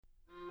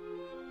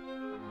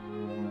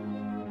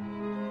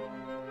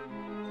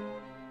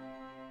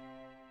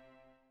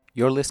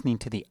You're listening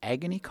to the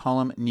Agony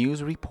Column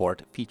News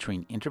Report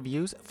featuring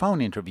interviews, phone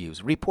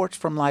interviews, reports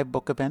from live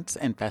book events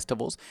and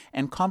festivals,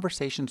 and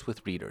conversations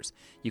with readers.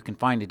 You can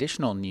find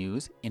additional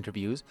news,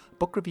 interviews,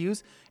 book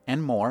reviews,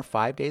 and more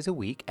 5 days a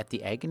week at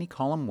the Agony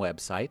Column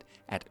website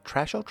at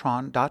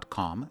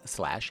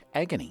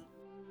trashotron.com/agony.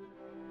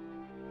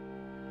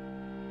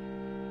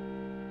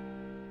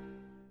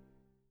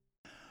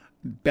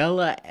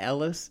 Bella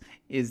Ellis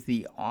is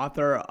the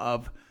author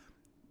of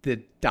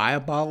The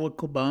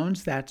Diabolical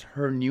Bones. That's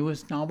her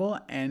newest novel.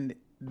 And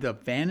The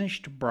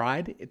Vanished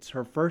Bride. It's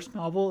her first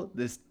novel,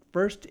 this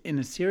first in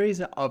a series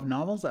of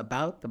novels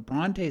about the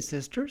Bronte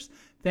sisters.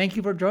 Thank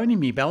you for joining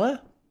me,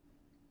 Bella.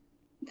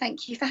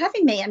 Thank you for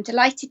having me. I'm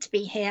delighted to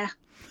be here.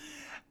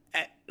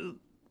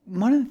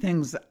 One of the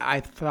things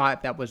I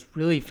thought that was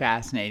really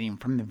fascinating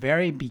from the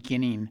very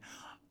beginning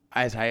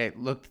as I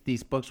looked at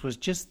these books was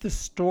just the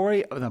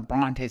story of the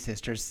Bronte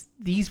sisters.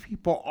 These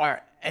people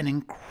are an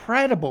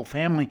incredible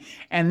family,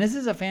 and this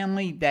is a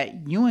family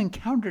that you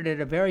encountered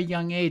at a very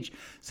young age.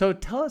 So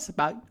tell us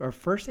about your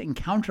first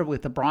encounter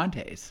with the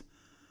Brontes.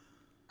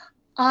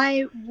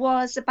 I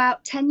was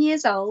about 10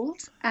 years old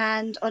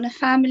and on a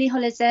family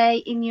holiday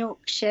in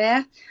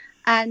Yorkshire,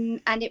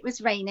 and it was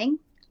raining,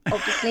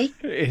 obviously.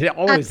 It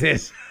always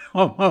is,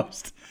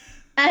 almost.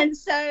 And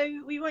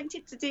so we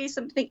wanted to do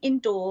something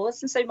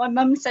indoors. And so my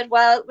mum said,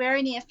 well, we're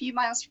only a few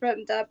miles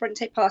from the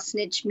Bronte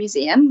Parsonage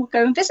Museum. We'll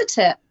go and visit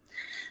it.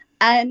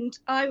 And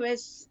I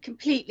was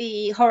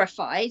completely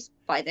horrified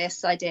by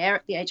this idea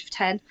at the age of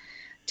 10.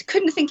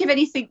 Couldn't think of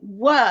anything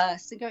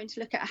worse than going to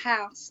look at a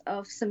house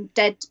of some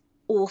dead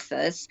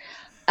authors.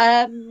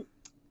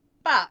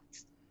 But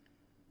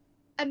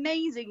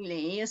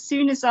amazingly, as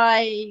soon as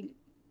I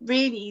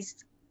really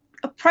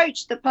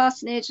approached the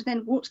parsonage and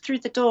then walked through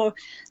the door,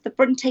 the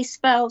Bronte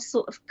spell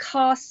sort of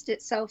cast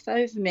itself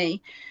over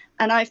me,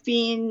 and I've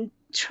been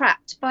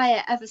trapped by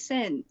it ever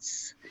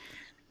since.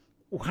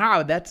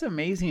 Wow, that's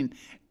amazing.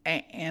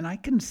 And I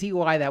can see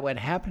why that would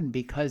happen,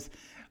 because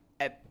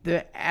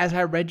as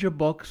I read your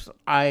books,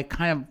 I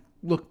kind of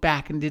looked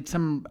back and did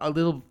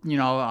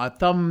a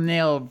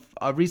thumbnail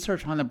of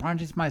research on the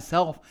Brontes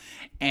myself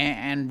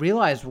and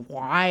realized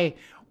why.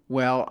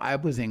 Well, I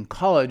was in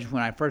college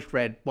when I first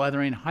read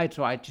Wuthering Heights,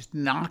 so I just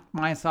knocked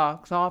my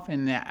socks off,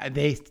 and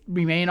they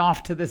remain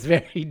off to this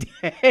very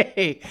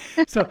day.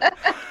 So,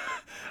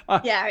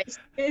 yeah,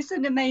 it's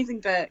an amazing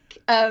book.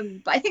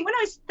 But I think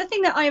the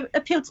thing that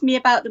appealed to me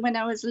about them when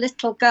I was a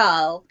little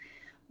girl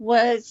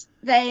was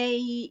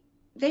they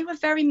were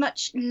very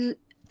much.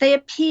 They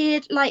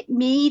appeared like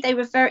me. They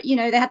were very,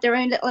 they had their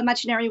own little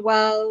imaginary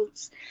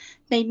worlds.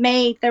 They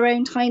made their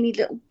own tiny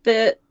little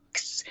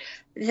books.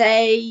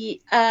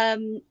 They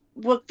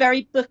were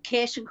very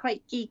bookish and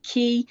quite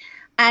geeky.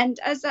 And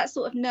as that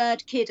sort of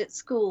nerd kid at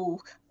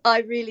school,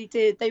 they really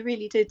did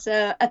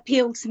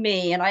appeal to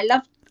me. And I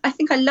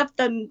think I loved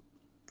them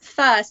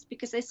first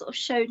because they sort of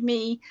showed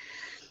me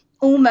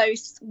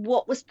almost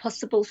what was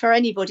possible for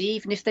anybody,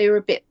 even if they were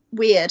a bit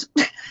weird.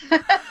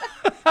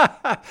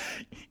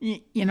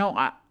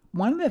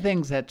 One of the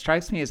things that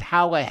strikes me is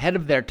how ahead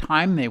of their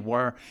time they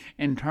were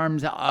in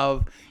terms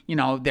of,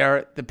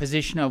 the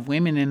position of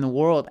women in the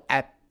world.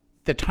 At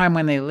the time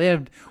when they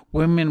lived,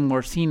 women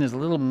were seen as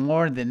little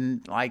more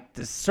than like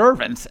the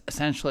servants,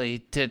 essentially,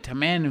 to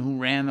men who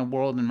ran the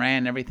world and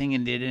ran everything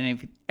and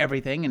did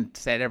everything and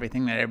said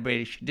everything that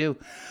everybody should do.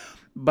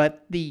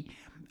 But the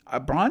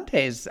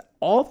Brontes,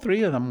 all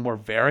three of them were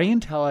very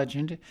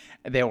intelligent.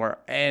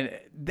 And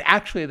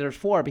actually there's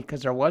four,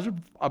 because there was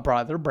a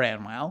brother,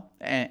 Branwell,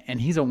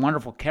 and he's a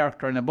wonderful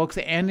character in the books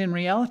and in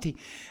reality.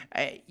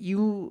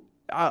 You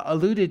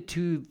alluded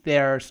to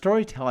their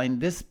storytelling.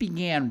 This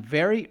began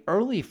very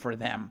early for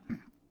them.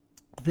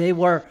 They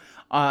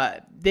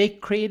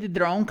created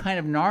their own kind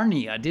of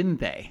Narnia, didn't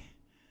they?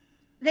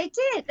 They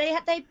did. They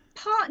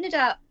partnered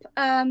up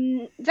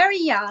very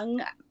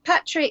young.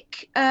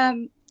 Patrick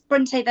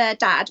Bronte, their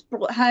dad,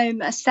 brought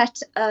home a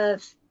set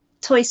of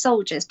toy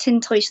soldiers,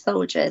 tin toy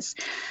soldiers.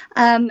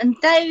 And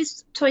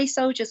those toy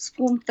soldiers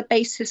formed the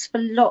basis for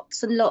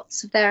lots and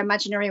lots of their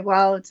imaginary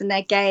worlds and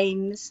their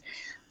games.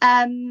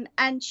 And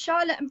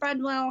Charlotte and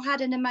Branwell had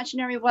an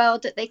imaginary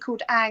world that they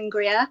called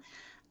Angria.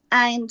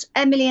 And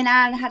Emily and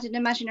Anne had an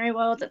imaginary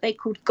world that they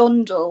called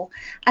Gondal.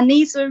 And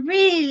these were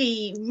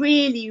really,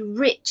 really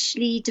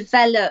richly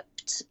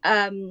developed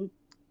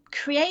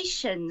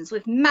creations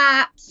with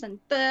maps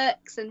and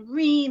books and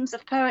reams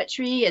of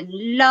poetry and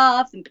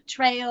love and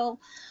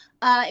betrayal.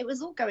 It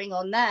was all going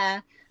on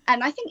there.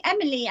 And I think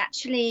Emily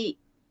actually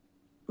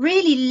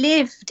really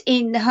lived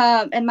in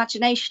her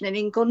imagination and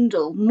in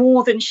Gondal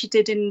more than she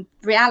did in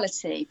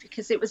reality,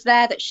 because it was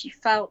there that she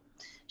felt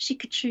she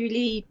could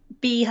truly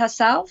be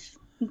herself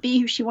and be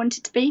who she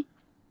wanted to be.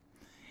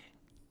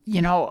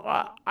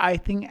 I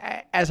think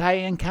as I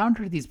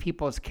encountered these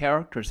people as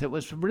characters, it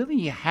was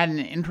really had an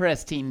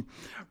interesting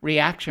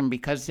reaction,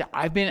 because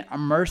I've been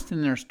immersed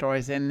in their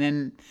stories, and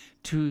then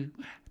to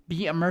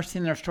be immersed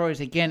in their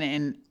stories again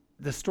in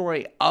the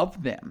story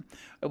of them,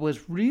 it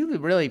was really,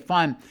 really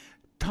fun.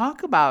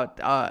 Talk about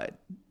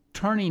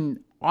turning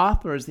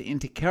authors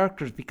into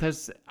characters,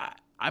 because,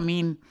 I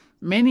mean,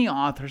 many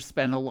authors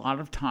spend a lot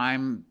of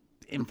time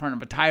in front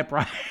of a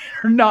typewriter,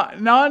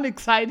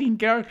 non-exciting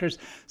characters.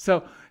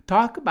 So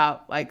talk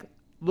about like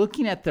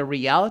looking at the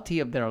reality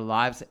of their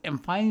lives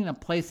and finding a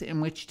place in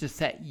which to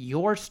set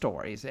your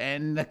stories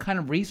and the kind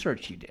of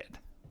research you did.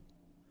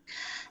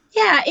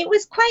 Yeah, it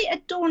was quite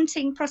a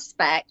daunting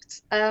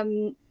prospect.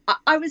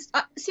 I was,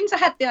 as soon as I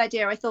had the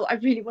idea, I thought I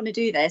really want to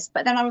do this,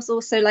 but then I was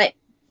also like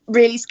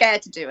really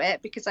scared to do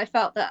it because I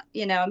felt that,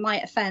 you know, I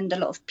might offend a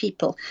lot of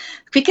people,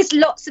 because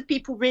lots of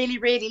people really,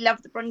 really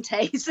love the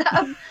Brontes. A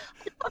lot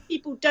of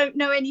people don't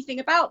know anything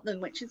about them,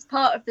 which is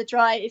part of the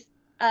drive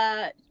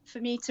for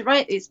me to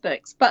write these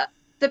books. But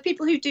the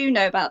people who do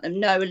know about them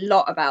know a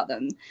lot about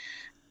them.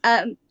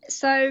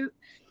 So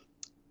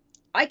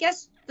I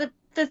guess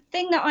the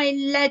thing that I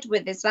led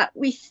with is that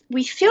we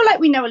feel like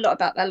we know a lot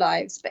about their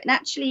lives, but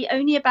actually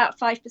only about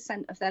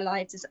 5% of their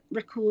lives is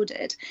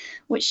recorded,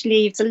 which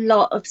leaves a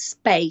lot of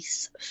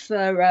space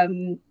for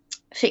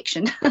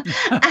fiction.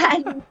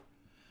 And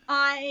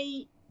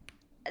I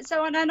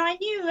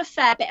knew a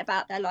fair bit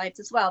about their lives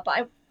as well,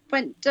 but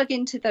I dug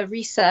into the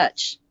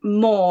research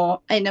more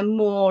in a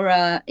more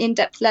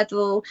in-depth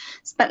level,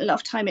 spent a lot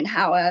of time in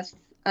Haworth,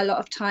 a lot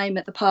of time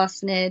at the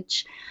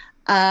parsonage,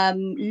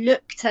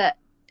 looked at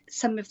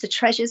some of the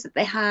treasures that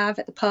they have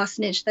at the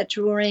parsonage, their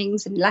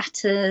drawings and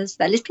letters,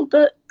 their little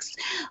books,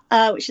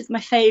 which is my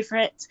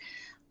favourite.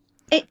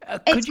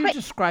 Could you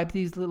describe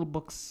these little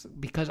books?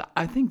 Because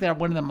I think they're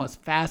one of the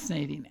most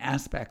fascinating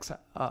aspects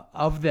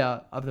of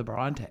the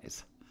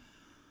Brontes.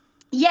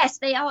 Yes,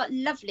 they are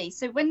lovely.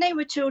 So when they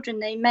were children,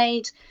 they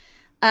made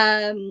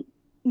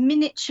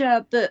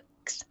miniature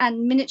books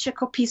and miniature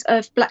copies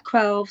of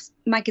Blackwell's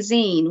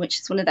magazine, which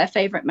is one of their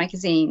favourite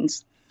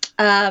magazines,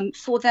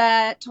 for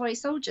their toy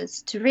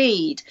soldiers to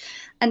read.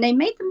 And they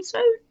made them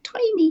so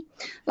tiny,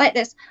 like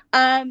this,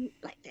 you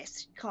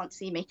can't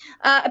see me,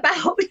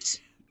 about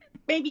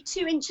maybe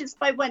 2 inches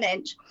by 1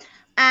 inch.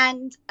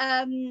 And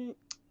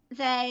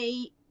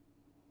they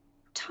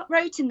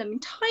wrote in them in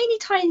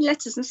tiny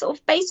letters and sort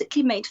of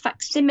basically made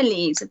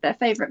facsimiles of their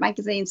favourite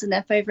magazines and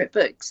their favourite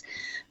books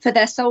for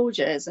their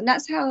soldiers. And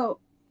that's how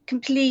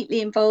completely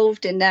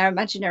involved in their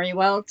imaginary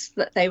worlds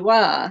that they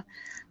were.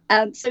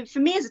 So for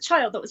me as a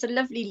child, that was a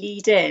lovely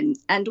lead in.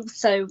 And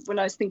also when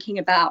I was thinking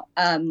about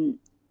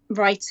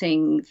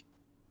writing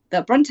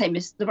the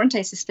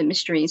Bronte Sister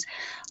mysteries,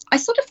 I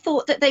sort of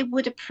thought that they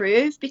would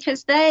approve,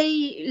 because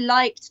they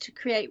liked to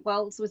create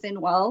worlds within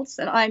worlds,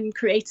 and I'm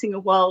creating a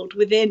world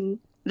within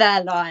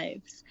their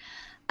lives.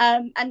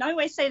 And I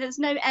always say there's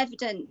no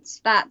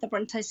evidence that the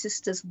Bronte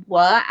sisters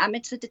were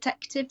amateur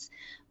detectives,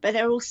 but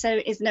there also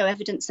is no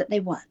evidence that they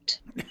weren't.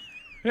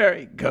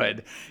 Very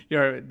good.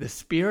 You're the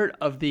spirit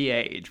of the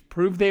age.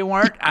 Prove they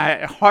weren't.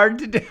 Hard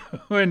to do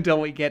until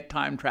we get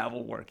time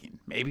travel working.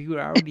 Maybe we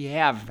already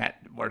have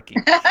that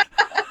working. That's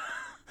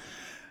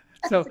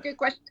a good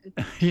question.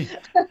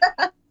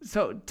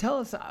 So tell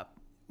us,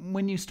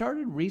 when you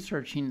started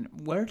researching,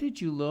 where did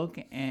you look,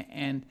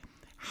 and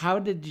how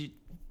did you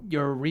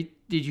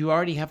did you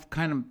already have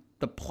kind of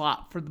the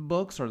plot for the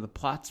books, or the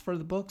plots for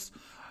the books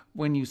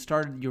when you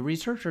started your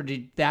research, or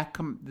did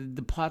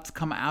the plots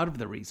come out of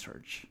the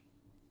research?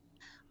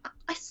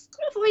 I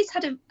sort of always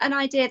had an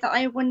idea that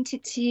I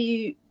wanted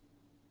to,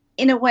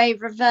 in a way,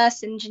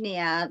 reverse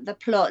engineer the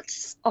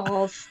plots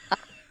of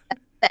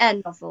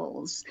their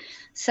novels,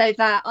 so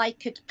that I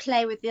could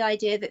play with the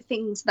idea that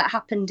things that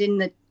happened in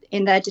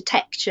their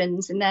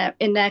detections, in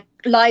their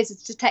lives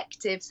as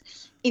detectives,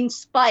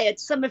 inspired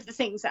some of the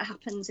things that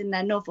happens in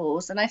their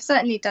novels. And I've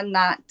certainly done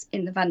that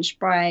in The Vanished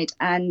Bride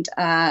and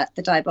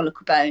The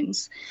Diabolical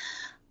Bones.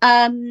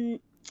 But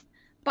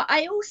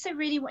I also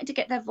really wanted to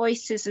get their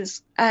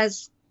voices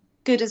as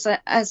good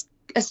as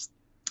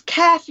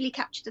carefully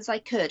captured as I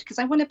could, because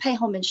I want to pay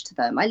homage to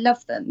them. I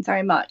love them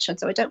very much, and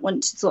so I don't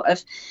want to sort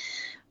of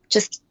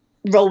just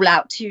roll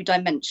out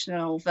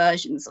 2-dimensional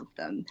versions of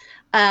them.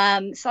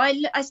 So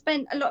I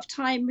spent a lot of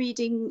time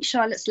reading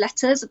Charlotte's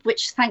letters, of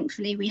which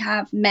thankfully we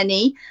have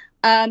many,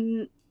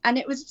 and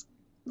it was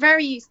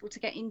very useful to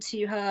get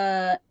into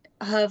her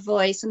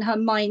voice and her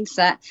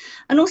mindset,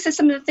 and also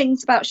some of the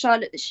things about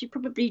Charlotte that she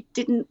probably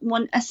didn't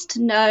want us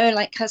to know,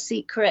 like her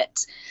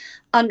secret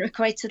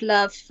unrequited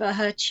love for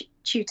her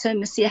tutor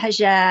Monsieur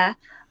Heger,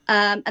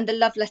 and the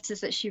love letters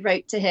that she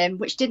wrote to him,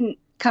 which didn't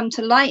come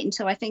to light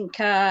until I think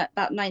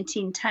about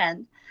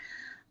 1910.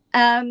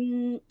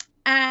 And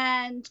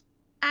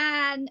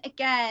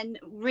again,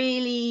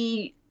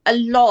 really a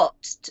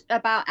lot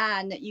about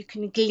Anne that you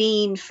can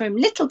glean from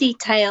little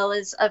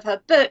details of her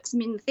books. I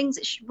mean, the things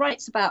that she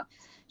writes about,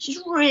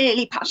 she's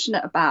really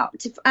passionate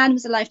about. If Anne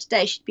was alive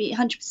today, she'd be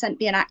 100%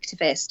 be an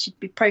activist. She'd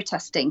be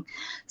protesting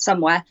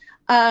somewhere.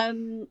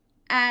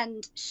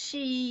 And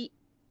she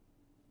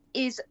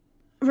is a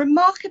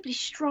remarkably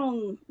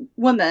strong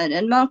woman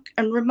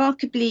and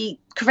remarkably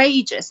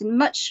courageous in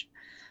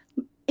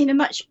a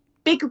much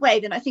bigger way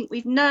than I think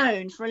we've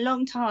known for a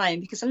long time,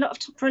 because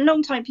for a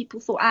long time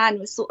people thought Anne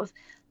was sort of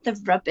the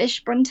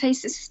rubbish Bronte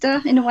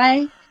sister in a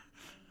way,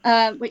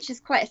 which is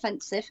quite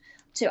offensive.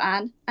 to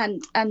Anne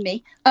and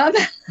me.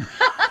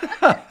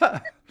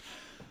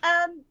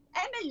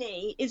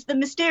 Emily is the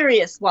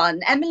mysterious one.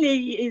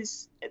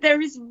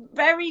 There is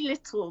very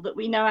little that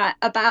we know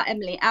about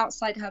Emily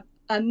outside her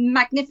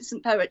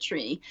magnificent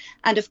poetry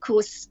and, of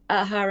course,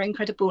 her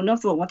incredible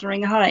novel,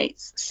 Wuthering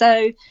Heights.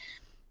 So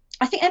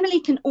I think Emily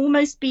can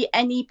almost be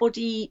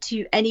anybody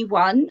to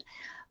anyone,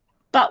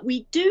 but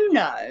we do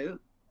know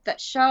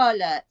that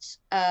Charlotte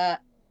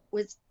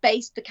was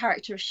based the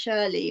character of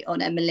Shirley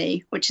on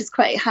Emily, which is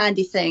quite a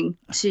handy thing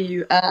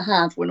to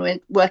have when we're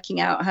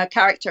working out her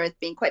character as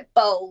being quite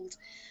bold,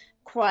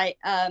 quite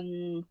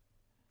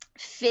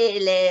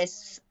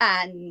fearless,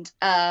 and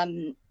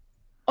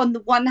on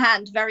the one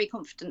hand very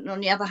confident, and on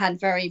the other hand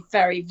very,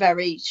 very,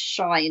 very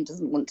shy and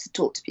doesn't want to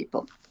talk to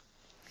people.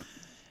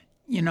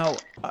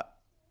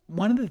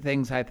 One of the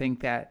things I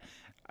think that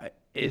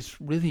is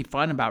really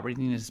fun about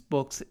reading his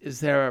books is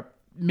there are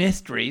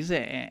mysteries,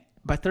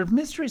 but they're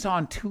mysteries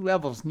on two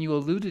levels, and you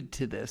alluded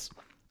to this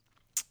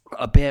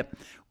a bit,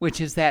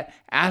 which is that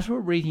as we're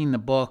reading the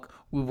book,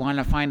 we want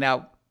to find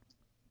out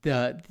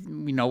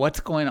what's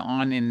going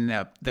on in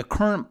the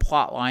current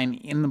plot line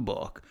in the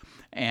book,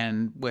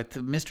 and with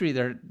the mystery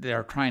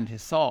they're trying to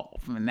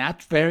solve, and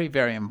that's very,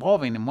 very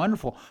involving and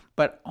wonderful.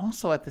 But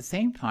also at the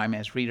same time,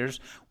 as readers,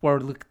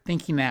 we're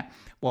thinking that,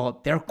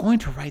 well, they're going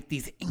to write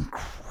these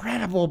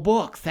incredible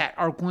books that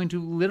are going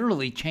to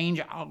literally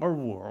change our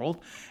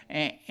world,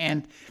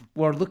 and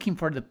we're looking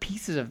for the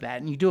pieces of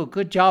that. And you do a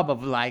good job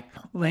of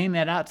laying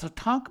that out. So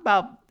talk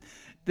about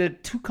the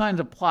two kinds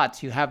of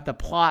plots. You have the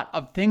plot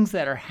of things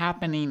that are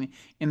happening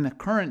in the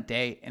current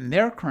day, in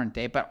their current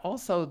day, but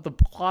also the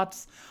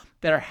plots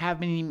that are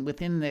happening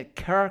within the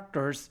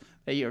characters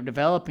that you're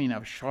developing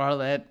of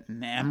Charlotte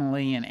and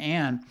Emily and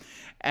Anne,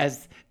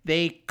 as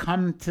they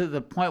come to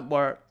the point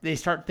where they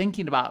start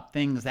thinking about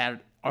things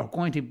that are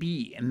going to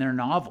be in their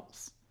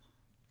novels.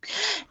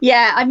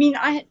 Yeah, I mean,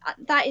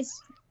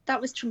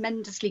 that was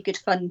tremendously good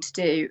fun to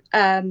do.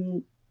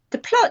 The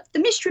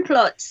mystery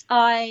plots,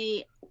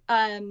 I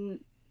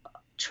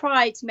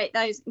tried to make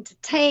those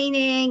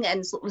entertaining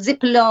and sort of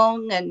zip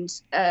along and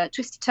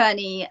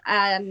twisty-turny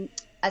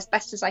as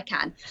best as I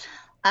can.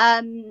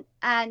 And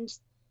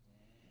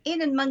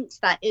in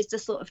amongst that is the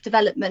sort of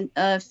development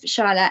of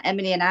Charlotte,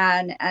 Emily and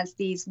Anne as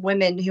these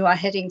women who are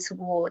heading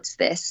towards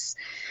this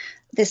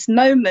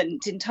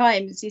moment in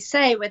time, as you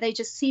say, where they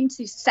just seem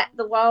to set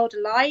the world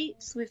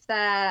alight with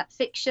their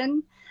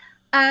fiction.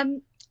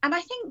 And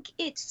I think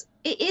it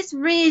is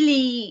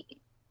really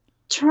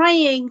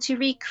trying to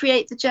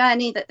recreate the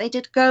journey that they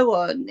did go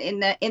on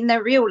in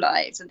their real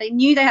lives. And they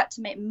knew they had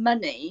to make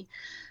money,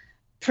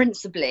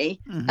 principally,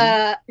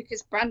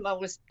 because Branwell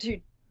was too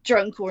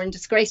drunk or in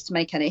disgrace to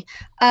make any.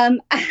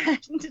 And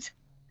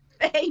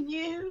they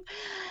knew,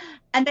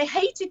 and they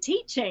hated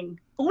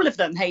teaching. All of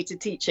them hated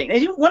teaching. They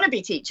didn't want to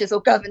be teachers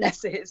or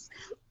governesses.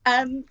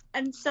 And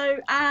so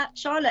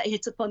Charlotte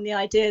hit upon the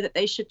idea that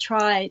they should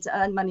try to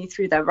earn money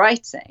through their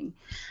writing.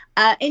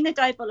 In the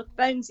Diabolical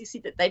Bones, you see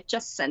that they've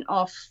just sent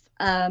off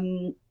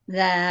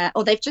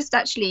they've just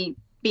actually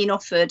been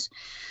offered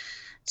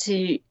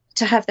to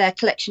have their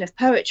collection of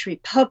poetry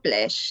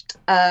published,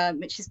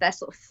 which is their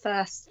sort of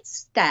first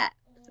step.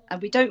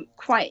 And we don't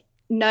quite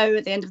know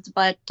at the end of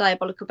the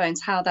Diabolical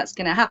Bones how that's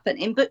going to happen.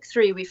 In book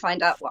 3, we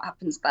find out what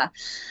happens there.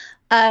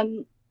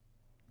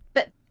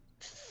 But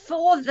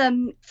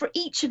for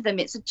each of them,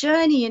 it's a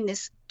journey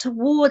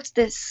towards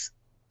this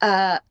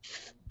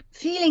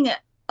feeling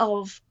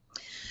of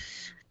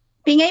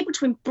being able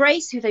to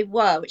embrace who they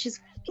were, which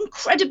is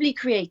incredibly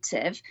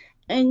creative,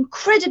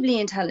 incredibly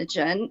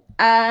intelligent,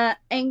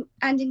 and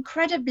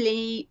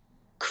incredibly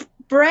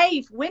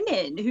brave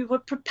women who were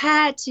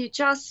prepared to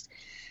just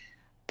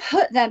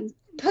put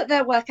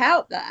their work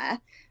out there,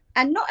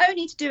 and not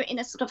only to do it in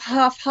a sort of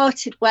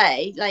half-hearted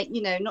way,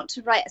 not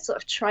to write a sort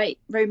of trite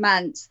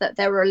romance that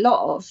there were a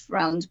lot of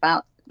round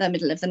about the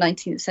middle of the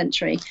 19th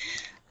century,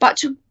 but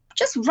to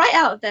just write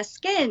out of their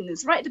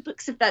skins, write the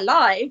books of their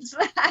lives,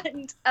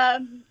 and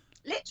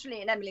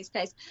literally, in Emily's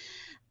case,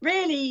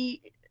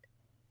 really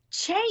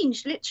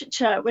changed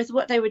literature with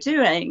what they were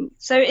doing.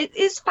 So it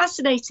is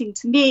fascinating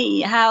to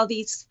me how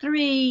these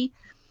 3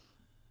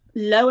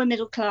 lower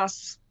middle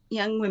class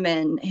young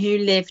women who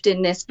lived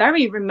in this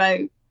very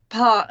remote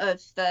part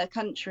of the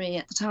country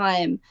at the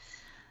time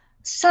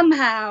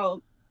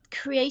somehow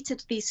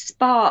created these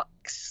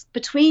sparks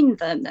between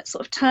them that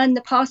sort of turned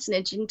the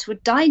parsonage into a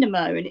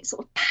dynamo, and it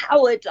sort of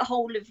powered the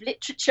whole of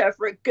literature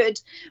for a good,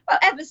 well,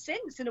 ever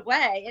since, in a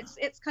way.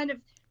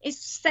 It's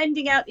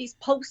sending out these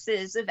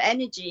pulses of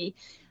energy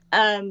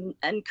and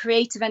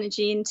creative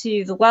energy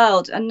into the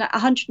world, and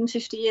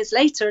 150 years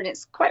later, and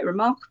it's quite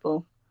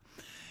remarkable.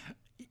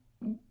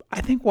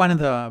 I think one of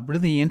the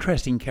really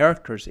interesting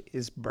characters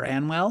is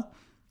Branwell,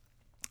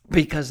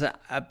 because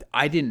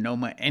I didn't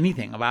know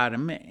anything about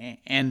him.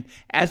 And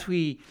as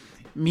we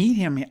meet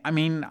him, I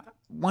mean,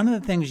 one of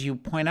the things you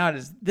point out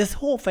is this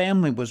whole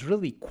family was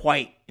really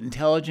quite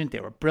intelligent.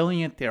 They were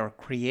brilliant. They were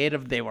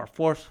creative. They were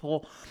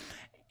forceful.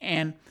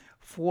 And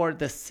for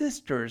the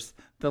sisters,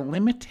 the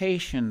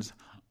limitations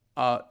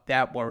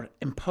that were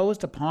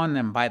imposed upon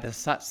them by the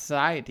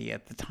society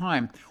at the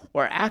time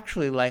were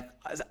actually like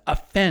a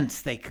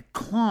fence they could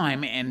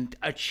climb and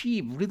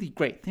achieve really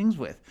great things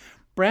with.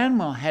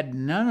 Branwell had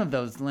none of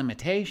those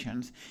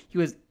limitations.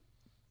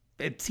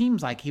 It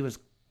seems like he was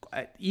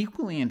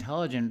equally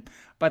intelligent,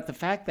 but the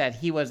fact that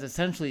he was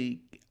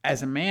essentially,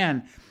 as a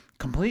man,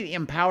 completely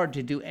empowered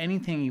to do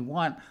anything he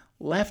wanted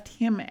left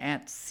him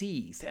at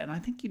sea. And I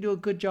think you do a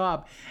good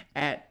job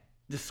at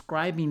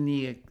describing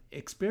the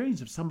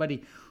experience of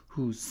somebody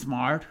who's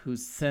smart,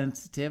 who's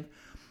sensitive,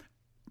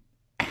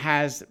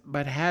 has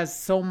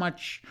so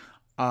much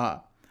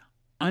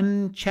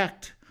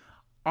unchecked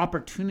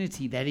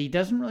opportunity that he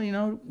doesn't really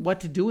know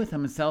what to do with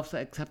himself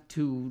except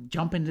to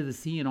jump into the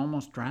sea and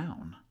almost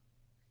drown.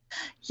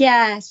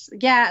 Yes,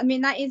 yeah. I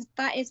mean, that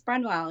is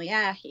Branwell.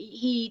 Yeah,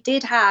 he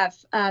did have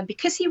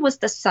because he was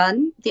the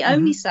son, the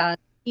only son.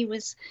 He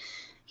was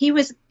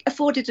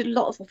afforded a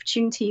lot of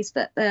opportunities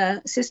that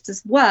the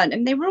sisters weren't,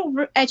 and they were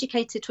all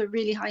educated to a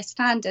really high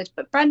standard.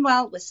 But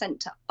Branwell was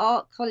sent to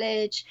art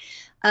college.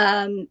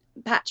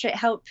 Patrick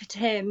helped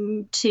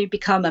him to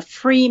become a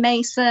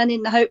Freemason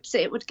in the hopes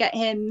that it would get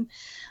him,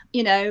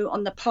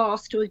 on the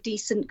path to a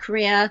decent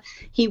career.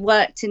 He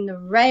worked in the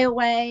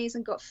railways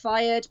and got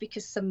fired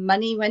because some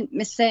money went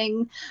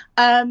missing.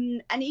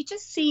 And he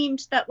just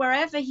seemed that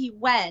wherever he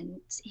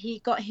went, he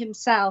got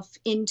himself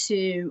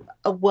into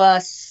a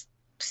worse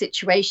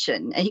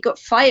situation. And he got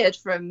fired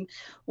from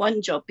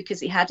one job because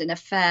he had an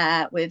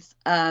affair with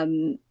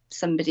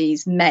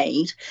somebody's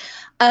maid.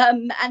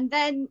 And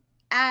then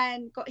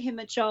Anne got him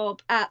a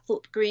job at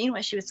Thorpe Green,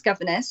 where she was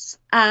governess.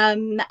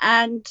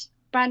 And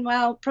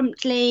Branwell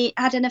promptly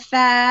had an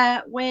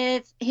affair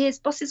with his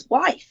boss's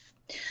wife,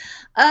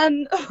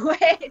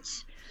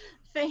 which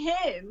for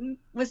him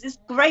was this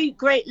great,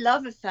 great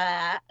love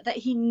affair that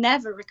he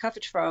never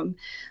recovered from.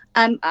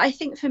 I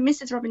think for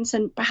Mrs.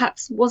 Robinson,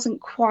 perhaps wasn't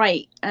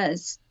quite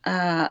as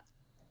an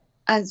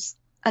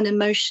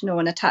emotional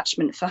an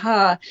attachment for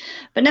her.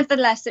 But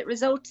nevertheless, it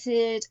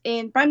resulted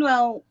in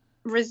Branwell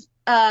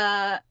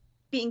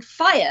being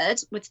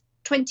fired with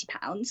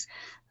 £20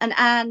 and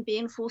Anne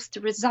being forced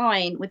to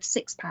resign with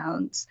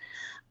 £6.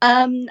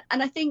 And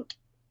I think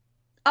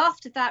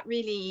after that,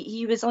 really,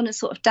 he was on a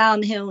sort of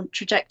downhill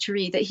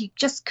trajectory that he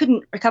just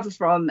couldn't recover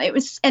from. It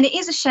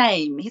is a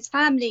shame. His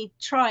family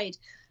tried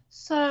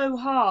so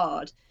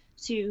hard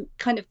to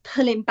kind of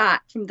pull him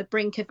back from the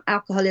brink of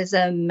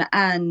alcoholism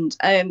and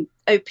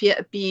opiate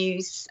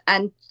abuse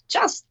and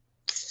just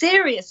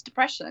serious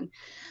depression.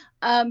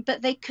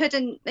 But they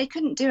couldn't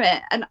do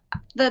it. And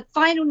the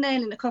final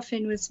nail in the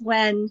coffin was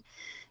when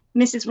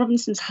Mrs.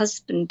 Robinson's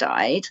husband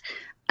died,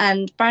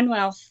 and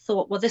Branwell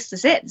thought, well, this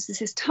is it. This is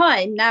his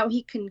time. Now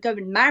he can go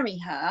and marry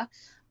her.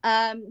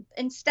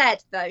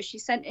 Instead, though, she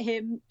sent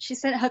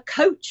her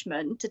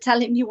coachman to tell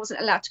him he wasn't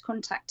allowed to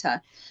contact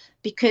her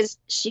because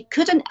she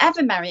couldn't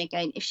ever marry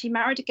again. If she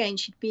married again,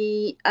 she'd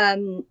be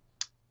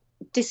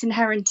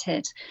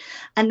disinherited.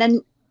 And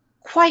then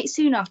quite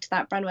soon after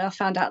that, Branwell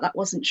found out that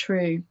wasn't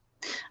true.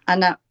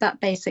 And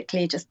that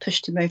basically just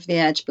pushed him over the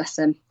edge, bless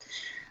him.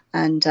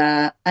 And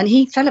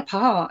he fell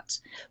apart.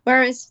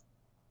 Whereas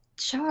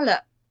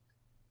Charlotte,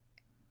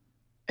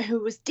 who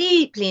was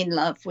deeply in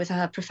love with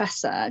her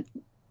professor,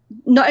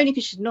 not only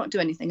could she not do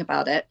anything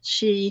about it,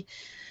 she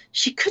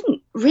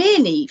couldn't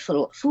really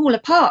fall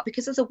apart,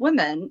 because as a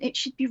woman, it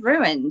should be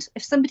ruined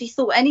if somebody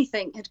thought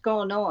anything had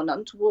gone on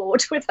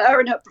untoward with her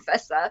and her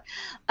professor,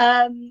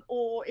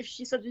 or if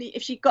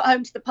she got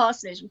home to the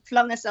parsonage and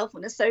flung herself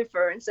on a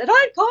sofa and said,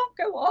 I can't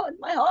go on,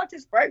 my heart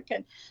is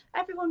broken.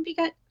 Everyone would be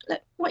going,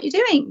 look, what are you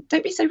doing?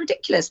 Don't be so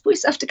ridiculous. Pull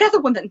yourself together,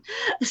 woman.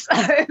 So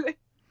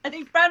I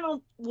think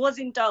Branwell was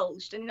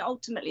indulged, and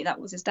ultimately that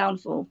was his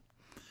downfall.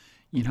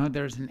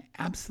 There's an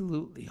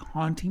absolutely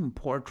haunting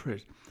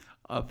portrait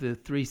of the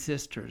three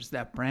sisters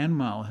that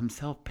Branwell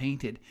himself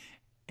painted,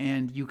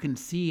 and you can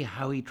see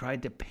how he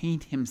tried to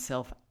paint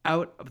himself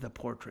out of the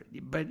portrait,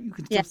 but you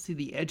can still see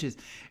the edges.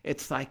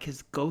 It's like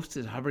his ghost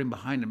is hovering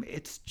behind him.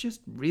 It's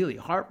just really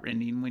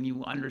heartrending when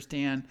you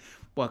understand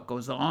what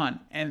goes on.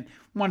 And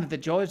one of the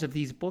joys of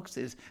these books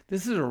is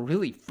this is a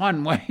really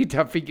fun way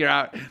to figure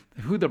out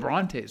who the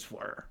Brontes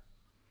were.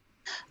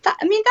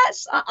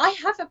 I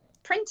have a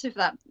print of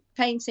that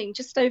painting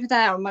just over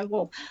there on my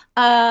wall.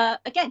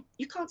 Again,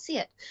 you can't see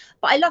it,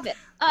 but I love it.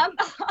 I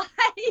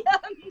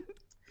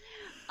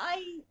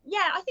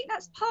think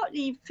that's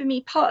partly for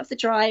me part of the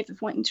drive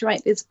of wanting to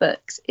write these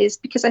books, is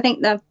because I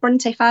think the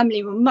Bronte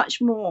family were much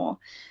more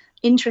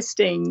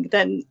interesting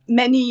than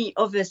many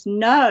of us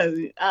know.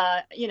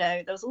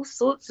 There was all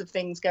sorts of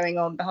things going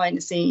on behind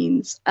the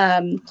scenes.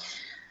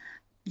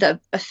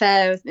 The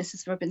affair with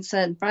Mrs.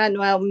 Robinson.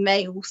 Branwell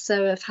may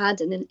also have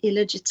had an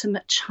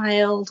illegitimate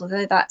child,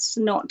 although that's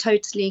not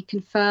totally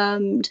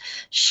confirmed.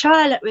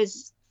 Charlotte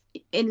was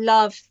in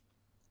love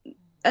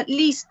at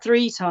least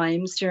 3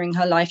 times during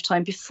her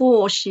lifetime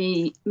before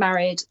she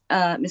married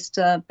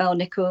Mr. Bell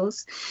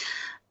Nichols.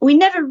 We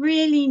never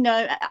really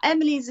know.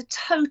 Emily's a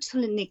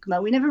total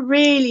enigma. We never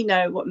really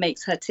know what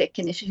makes her tick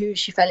and if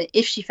she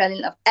fell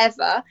in love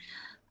ever.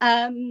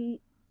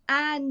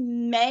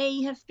 Anne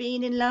may have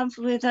been in love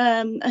with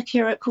a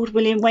curate called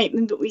William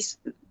Wakeman, but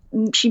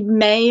she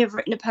may have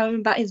written a poem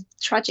about his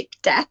tragic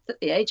death at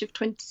the age of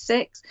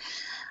 26.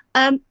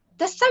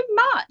 There's so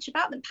much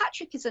about them.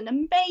 Patrick is an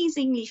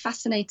amazingly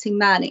fascinating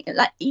man,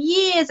 like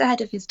years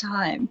ahead of his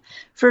time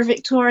for a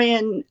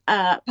Victorian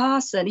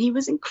parson. He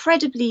was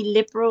incredibly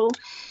liberal.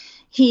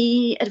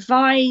 He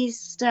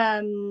advised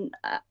an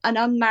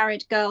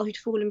unmarried girl who'd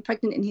fallen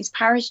pregnant in his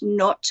parish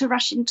not to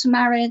rush into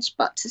marriage,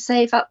 but to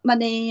save up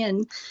money,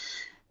 and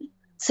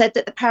said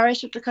that the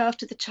parish would look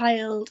after the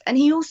child. And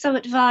he also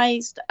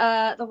advised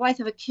the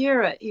wife of a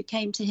curate who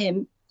came to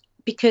him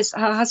because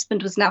her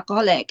husband was an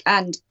alcoholic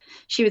and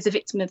she was a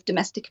victim of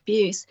domestic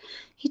abuse.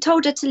 He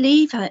told her to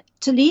leave her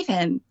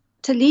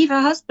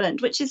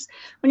husband, which is,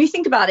 when you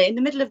think about it, in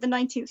the middle of the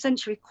 19th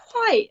century,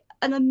 quite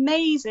an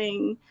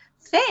amazing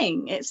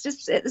thing.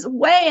 It's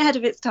way ahead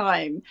of its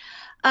time.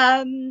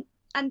 And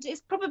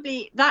it's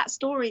probably that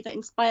story that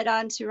inspired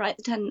Anne to write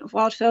The Tenant of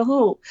Wildfell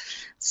Hall.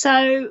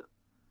 So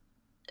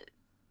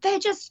they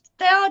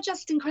are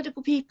just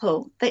incredible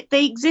people.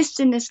 They exist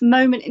in this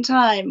moment in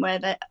time where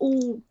they're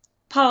all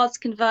paths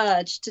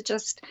converge to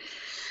just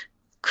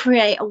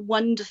create a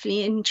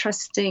wonderfully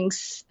interesting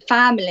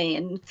family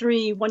and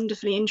 3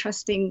 wonderfully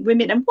interesting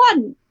women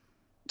and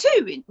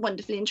 2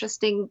 wonderfully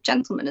interesting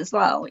gentlemen as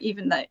well,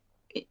 even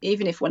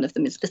if one of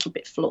them is a little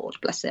bit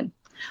flawed, bless him.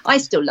 I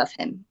still love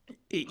him.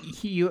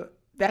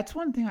 That's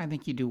one thing I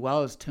think you do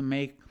well, is to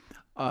make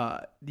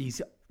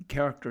these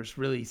characters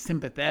really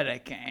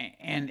sympathetic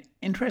and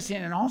interesting,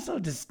 and also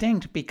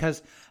distinct,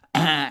 because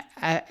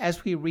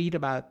as we read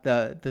about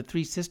the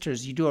 3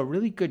 sisters, you do a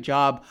really good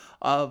job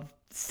of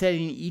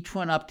setting each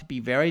one up to be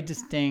very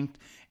distinct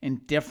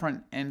and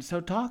different. And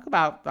so talk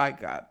about,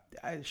 like,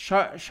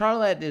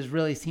 Charlotte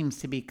really seems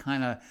to be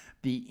kind of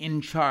the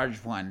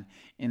in-charge one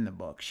in the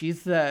book.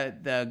 She's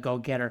the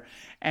go-getter.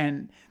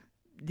 And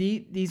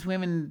these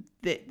women,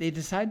 they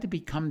decide to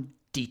become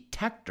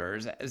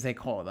detectors, as they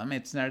call them.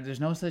 There's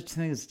no such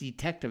thing as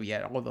detective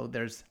yet, although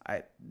there's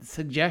a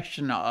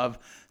suggestion of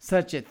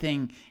such a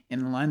thing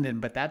in London,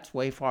 but that's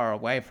way far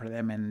away for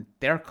them. And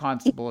their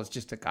constable is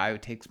just a guy who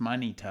takes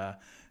money to...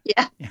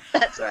 Yeah,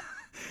 that's right.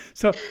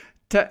 So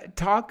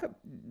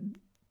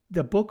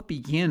the book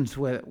begins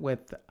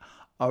with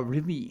a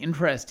really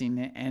interesting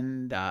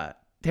and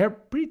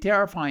pretty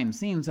terrifying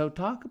scene. So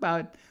talk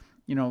about,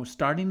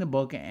 starting the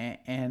book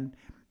and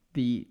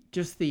the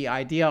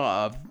idea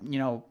of,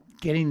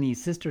 getting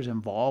these sisters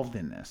involved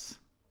in this.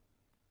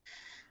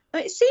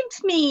 It seemed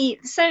to me,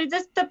 so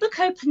the book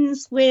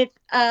opens with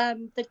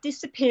the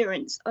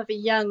disappearance of a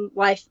young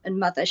wife and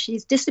mother.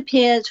 She's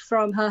disappeared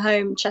from her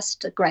home,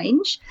 Chester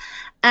Grange,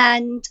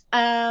 and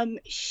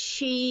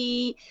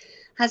she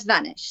has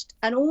vanished.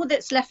 And all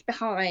that's left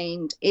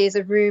behind is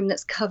a room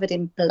that's covered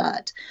in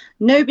blood.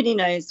 Nobody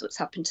knows what's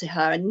happened to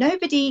her, and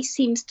nobody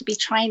seems to be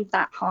trying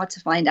that hard to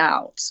find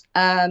out.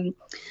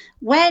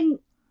 When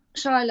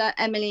Charlotte,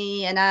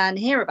 Emily and Anne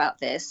hear about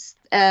this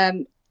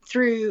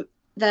through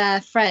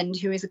their friend,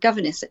 who is a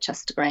governess at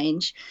Chester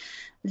Grange,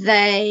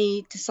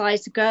 they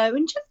decide to go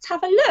and just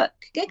have a look.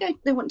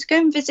 They want to go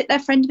and visit their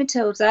friend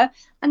Matilda,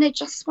 and they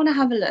just want to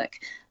have a look,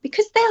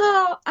 because they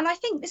are, and I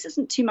think this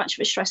isn't too much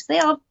of a stress, they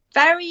are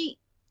very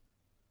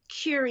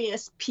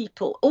curious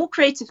people. All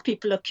creative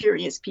people are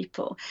curious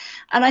people,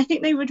 and I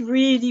think they would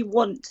really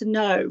want to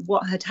know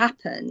what had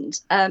happened.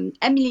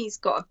 Emily's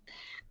got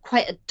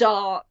quite a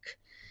dark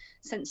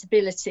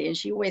sensibility, and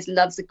she always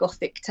loves a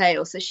gothic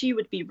tale, so she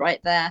would be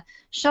right there.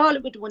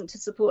 Charlotte would want to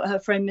support her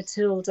friend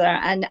Matilda,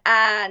 and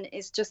Anne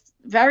is just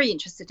very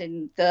interested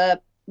in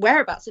the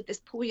whereabouts of this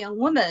poor young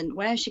woman.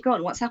 Where has she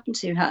gone? What's happened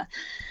to her?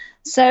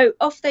 So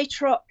off they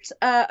trot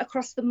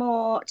across the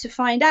moor to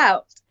find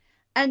out.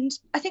 And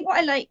I think what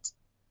I liked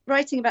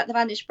writing about The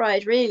Vanished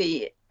Bride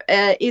really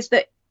is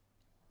that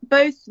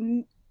both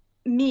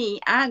me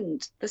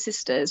and the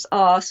sisters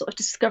are sort of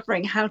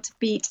discovering how to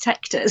be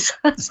detectives.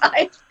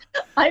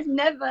 I've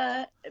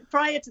never,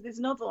 prior to this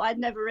novel, I'd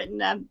never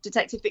written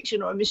detective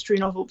fiction or a mystery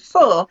novel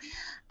before.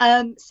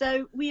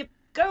 So we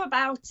go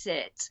about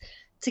it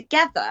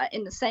together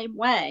in the same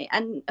way.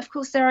 And of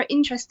course, there are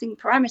interesting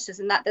parameters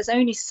in that there's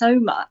only so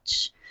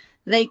much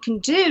they can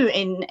do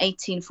in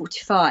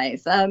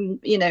 1845,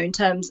 in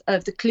terms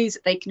of the clues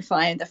that they can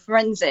find, the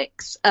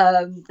forensics,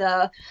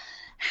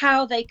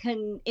 how they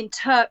can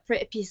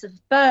interpret a piece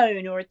of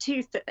bone or a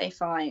tooth that they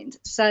find.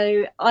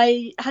 So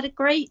I had a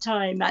great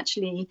time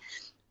actually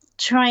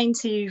trying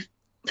to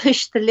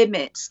push the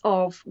limits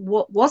of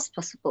what was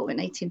possible in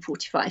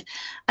 1845,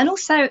 and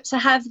also to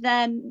have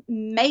them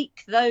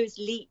make those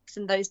leaps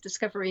and those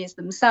discoveries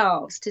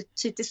themselves,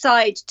 to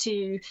decide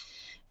to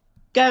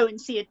go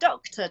and see a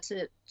doctor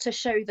to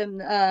show them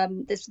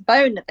this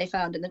bone that they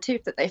found and the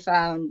tooth that they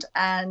found,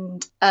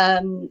 and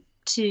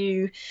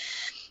to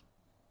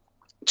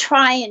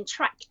try and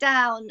track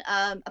down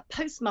a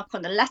postmark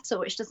on a letter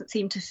which doesn't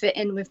seem to fit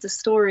in with the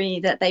story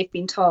that they've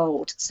been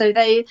told. So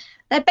they're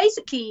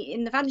basically,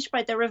 in The Vanished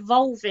Bride, they're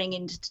evolving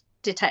into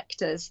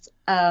detectives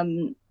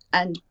and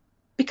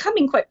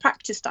becoming quite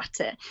practiced at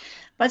it.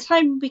 By the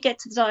time we get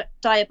to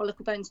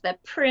Diabolical Bones, they're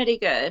pretty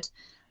good.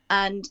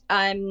 And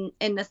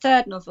in the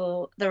third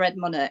novel, The Red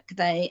Monarch,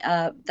 they're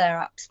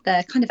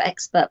kind of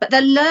expert, but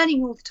they're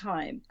learning all the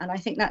time. And I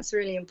think that's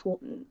really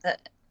important,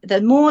 that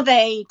the more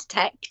they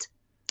detect,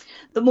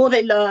 the more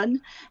they learn,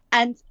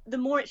 and the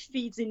more it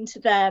feeds into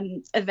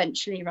them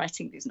eventually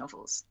writing these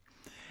novels.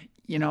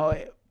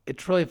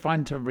 It's really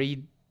fun to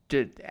read,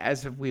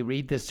 as we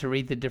read this, to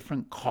read the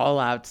different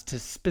call-outs to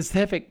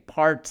specific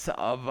parts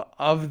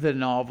of the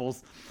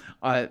novels.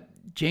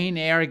 Jane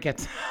Eyre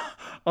gets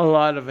a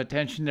lot of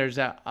attention. There's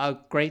a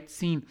great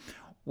scene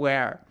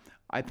where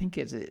I think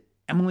it's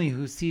Emily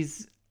who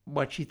sees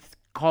what she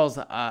calls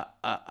a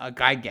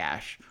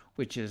Gygash,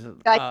 which is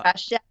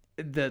Gygash, yeah.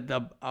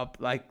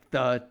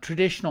 The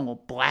traditional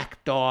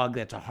black dog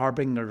that's a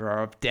harbinger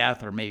of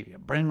death, or maybe a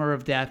bringer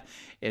of death.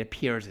 It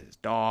appears as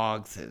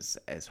dogs,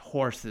 as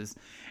horses,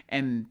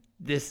 and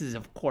this is,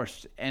 of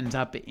course, ends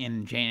up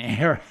in Jane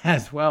Eyre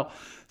as well.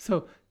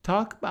 So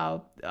talk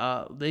about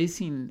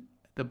lacing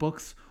the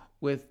books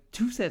with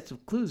two sets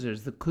of clues.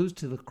 There's the clues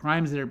to the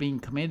crimes that are being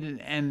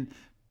committed and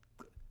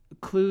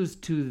clues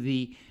to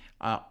the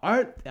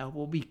art that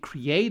will be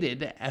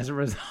created as a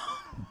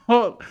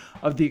result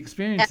of the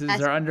experiences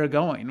they're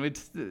undergoing.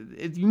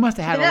 You must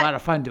have had a lot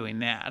of fun doing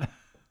that.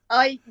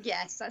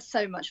 Yes, that's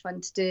so much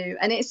fun to do,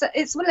 and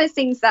it's one of those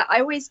things that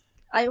I always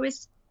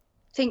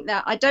think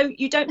that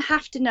you don't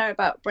have to know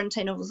about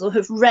Bronte novels or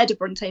have read a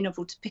Bronte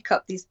novel to pick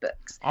up these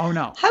books. Oh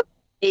no.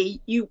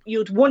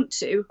 You'd want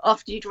to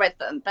after you'd read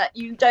them, but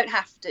you don't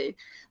have to.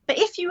 But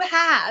if you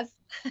have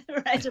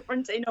read a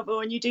Bronte novel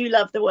and you do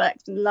love the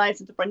works and the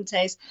lives of the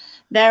Brontes,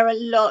 there are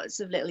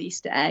lots of little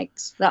Easter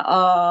eggs that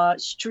are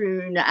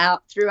strewn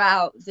out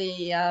throughout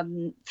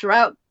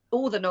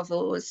all the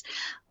novels.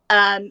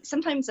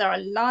 Sometimes there are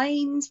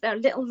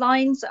little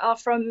lines that are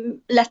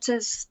from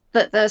letters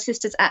that the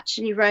sisters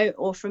actually wrote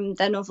or from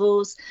their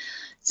novels.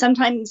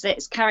 Sometimes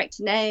it's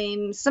character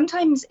names.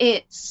 Sometimes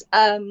it's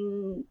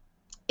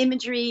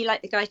imagery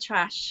like the Guy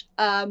Trash,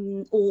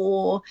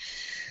 or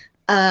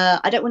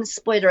I don't want to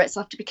spoiler it, so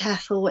I have to be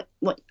careful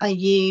what I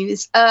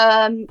use.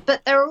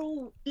 But they're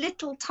all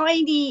little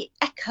tiny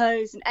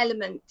echoes and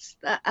elements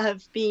that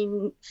have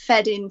been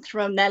fed in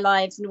from their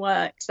lives and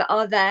works that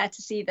are there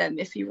to see them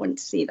if you want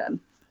to see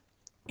them.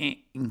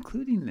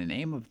 Including the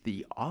name of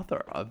the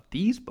author of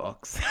these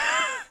books.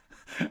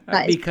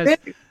 Because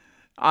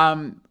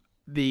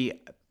the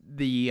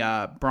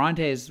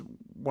Brontes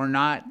were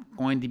not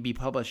going to be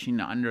publishing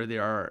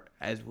under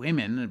as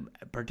women,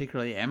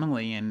 particularly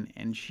Emily,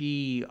 and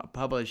she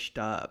published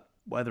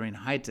Wuthering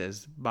Heights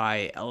as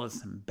by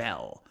Ellison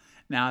Bell.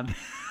 Now,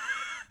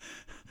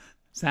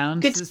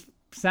 sounds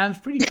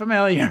pretty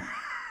familiar.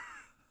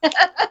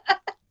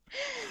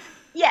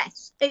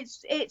 Yes,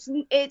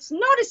 it's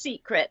not a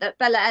secret that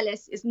Bella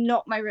Ellis is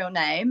not my real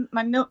name.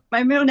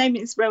 My real name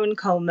is Rowan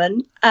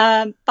Coleman.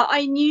 But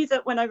I knew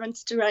that when I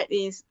wanted to write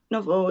these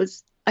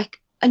novels,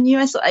 I knew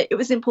it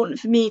was important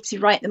for me to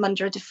write them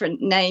under a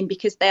different name,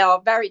 because they are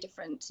very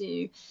different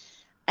to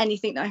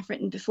anything that I've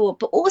written before.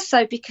 But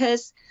also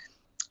because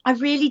I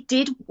really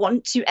did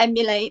want to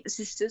emulate the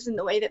sisters in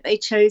the way that they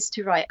chose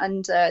to write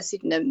under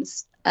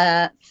pseudonyms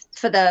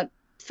for the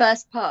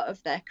first part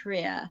of their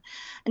career.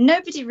 And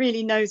nobody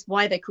really knows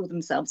why they call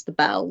themselves the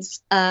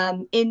Bells.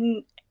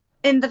 In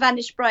The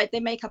Vanished Bride, they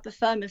make up a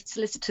firm of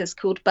solicitors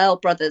called Bell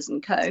Brothers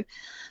and Co.,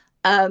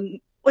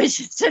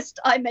 which is just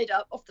I made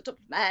up off the top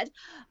of my head.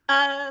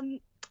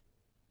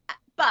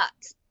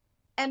 But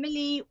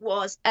Emily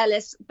was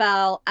Ellis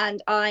Bell,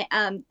 and I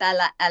am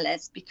Bella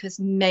Ellis because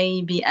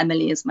maybe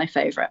Emily is my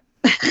favorite.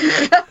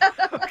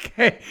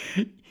 Okay.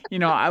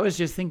 I was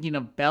just thinking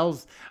of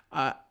Bell's.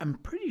 I'm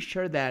pretty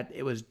sure that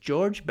it was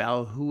George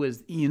Bell who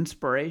was the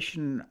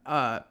inspiration,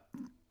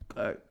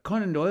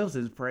 Conan Doyle's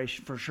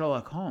inspiration for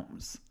Sherlock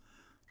Holmes.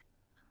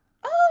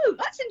 Oh,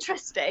 that's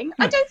interesting.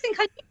 I don't think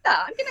I knew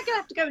that. I'm going to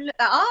have to go and look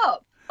that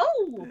up.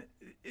 Oh,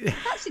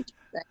 that's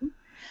interesting.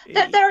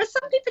 There are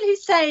some people who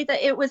say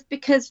that it was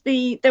because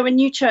there were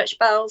new church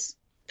bells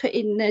put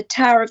in the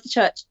tower of the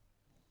church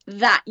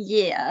that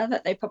year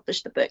that they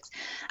published the books.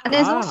 And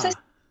there's also,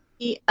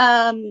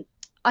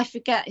 I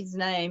forget his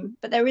name,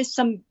 but there is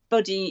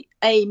somebody,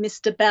 a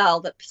Mr. Bell,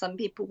 that some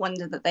people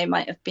wonder that they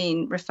might have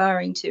been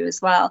referring to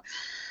as well.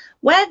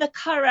 Where the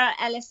Currer,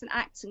 Ellis and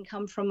Acton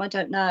come from, I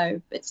don't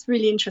know. It's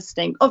really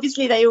interesting.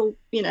 Obviously, they all,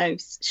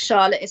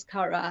 Charlotte is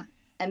Currer,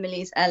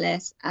 Emily's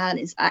Ellis, Anne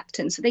is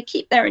Acton. So they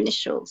keep their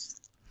initials.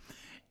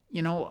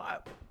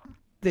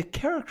 The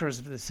characters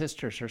of the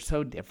sisters are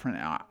so different.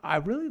 I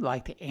really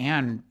liked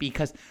Anne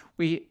because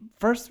we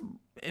first,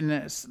 in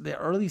the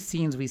early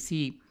scenes, we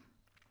see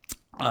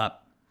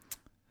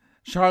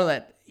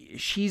Charlotte.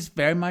 She's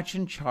very much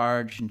in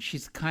charge, and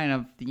she's kind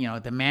of,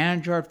 the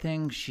manager of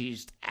things.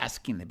 She's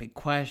asking the big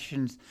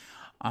questions.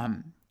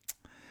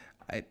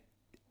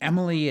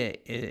 Emily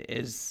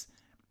is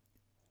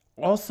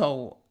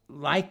also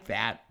like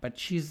that, but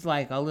she's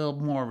like a little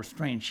more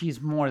restrained.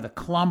 She's more the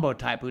Columbo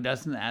type who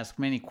doesn't ask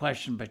many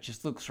questions, but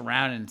just looks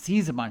around and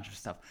sees a bunch of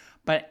stuff.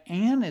 But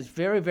Anne is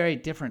very, very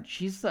different.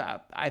 She's,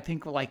 I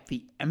think, like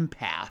the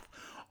empath,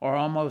 or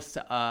almost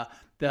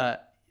the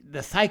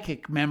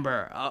psychic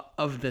member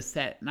of the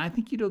set. And I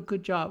think you do a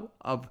good job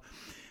of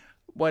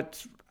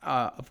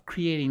of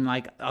creating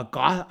like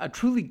a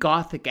truly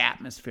gothic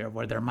atmosphere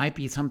where there might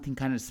be something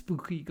kind of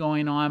spooky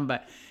going on,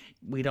 but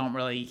we don't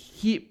really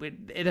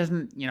it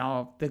doesn't,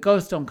 the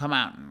ghosts don't come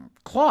out and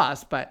claw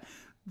us, but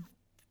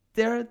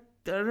there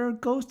are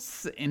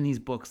ghosts in these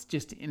books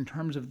just in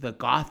terms of the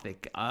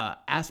gothic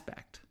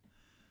aspect.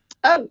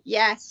 Oh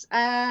yes,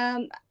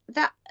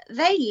 that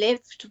they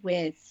lived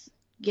with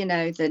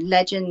the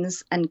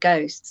legends and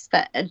ghosts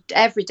that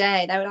every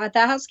day.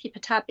 Their housekeeper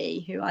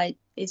Tabby, who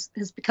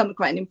has become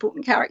quite an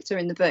important character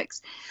in the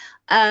books,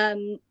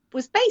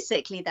 was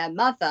basically their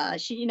mother.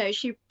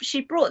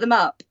 She brought them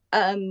up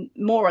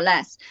more or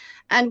less,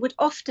 and would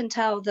often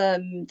tell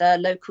them the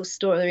local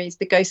stories,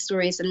 the ghost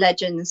stories, the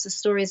legends, the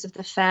stories of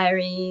the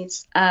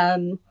fairies,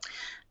 and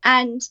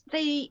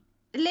they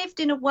lived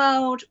in a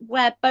world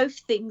where both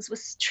things were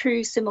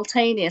true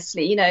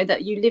simultaneously.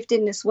 That you lived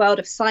in this world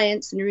of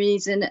science and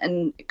reason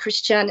and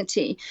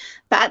Christianity,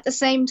 but at the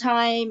same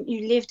time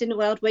you lived in a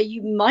world where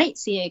you might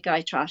see a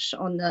Gytrash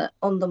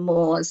on the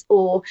moors,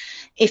 or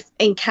if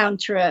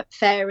encounter a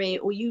fairy,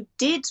 or you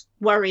did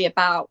worry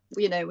about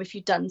if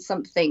you'd done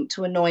something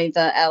to annoy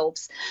the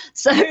elves.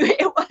 So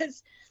it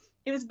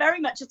was very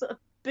much a sort of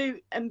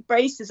Boot and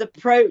Brace's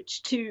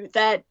approach to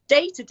their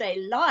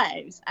day-to-day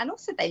lives. And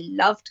also they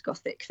loved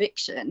gothic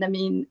fiction. I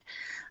mean,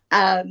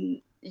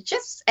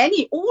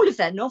 all of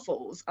their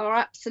novels are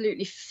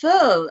absolutely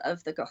full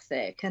of the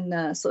gothic and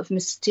the sort of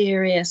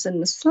mysterious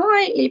and the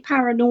slightly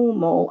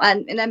paranormal,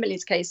 and in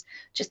Emily's case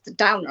just the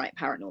downright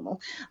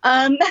paranormal,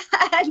 and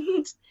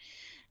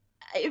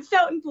it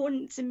felt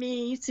important to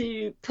me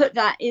to put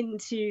that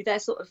into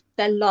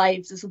their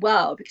lives as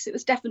well, because it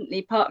was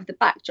definitely part of the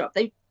backdrop.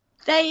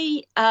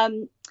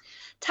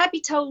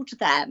 Tabby told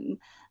them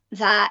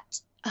that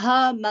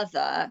her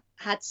mother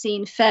had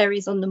seen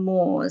fairies on the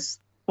moors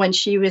when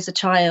she was a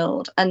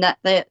child, and that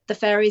the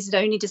fairies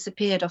had only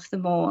disappeared off the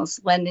moors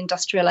when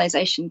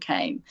industrialization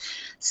came.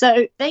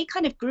 So they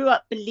kind of grew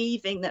up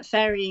believing that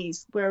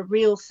fairies were a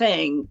real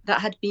thing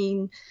that had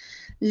been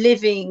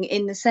living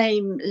in the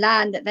same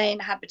land that they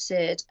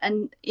inhabited,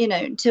 and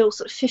until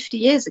sort of 50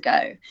 years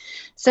ago.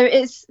 So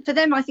it's, for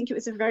them, I think it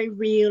was a very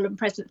real and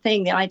present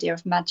thing, the idea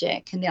of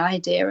magic and the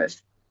idea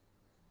of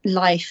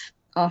life,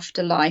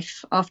 after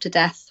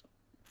death.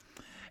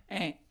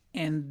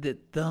 And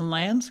the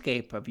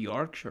landscape of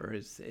Yorkshire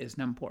is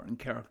an important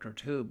character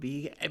too,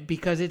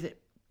 because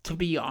to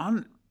be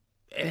honest,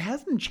 it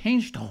hasn't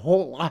changed a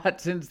whole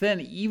lot since then.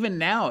 Even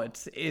now,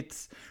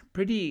 it's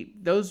pretty.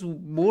 Those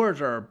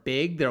moors are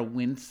big, they're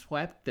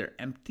windswept, they're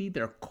empty,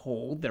 they're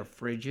cold, they're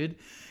frigid,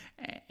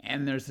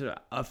 and there's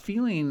a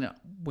feeling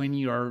when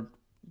you're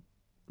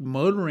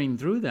motoring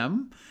through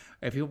them,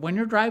 when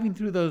you're driving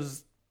through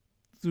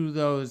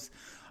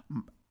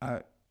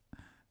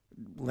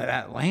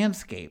that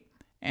landscape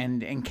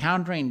and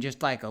encountering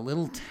just like a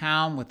little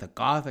town with a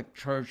Gothic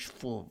church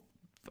full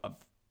of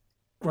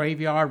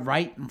graveyard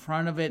right in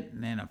front of it,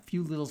 and then a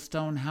few little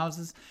stone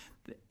houses.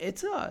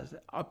 It's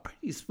a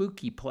pretty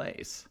spooky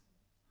place.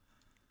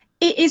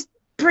 It is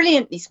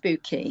brilliantly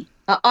spooky.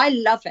 I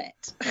love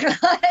it.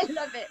 I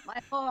love it. My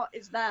heart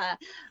is there.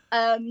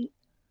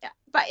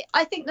 But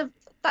I think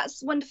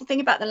that's the wonderful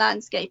thing about the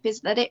landscape, is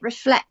that it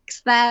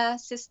reflects their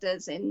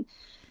sisters in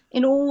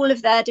all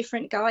of their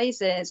different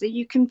guises.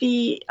 You can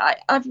be,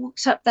 I've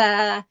walked up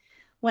there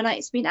when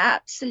it's been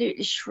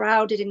absolutely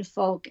shrouded in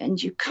fog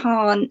and you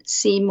can't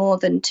see more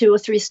than 2 or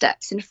 3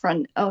 steps in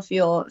front of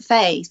your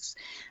face,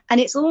 and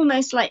it's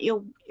almost like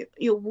you're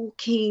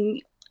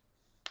walking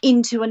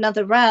into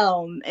another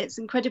realm. It's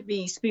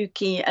incredibly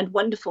spooky and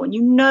wonderful,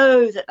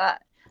 and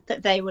that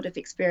they would have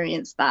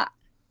experienced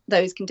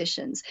those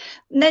conditions.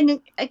 And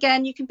then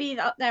again, you can be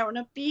up there on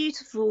a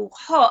beautiful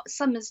hot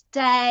summer's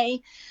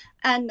day,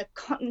 and the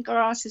cotton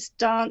grass is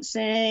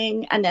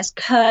dancing, and there's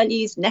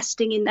curlews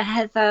nesting in the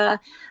heather,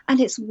 and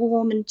it's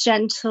warm and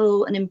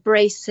gentle and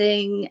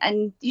embracing,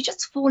 and you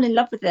just fall in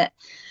love with it.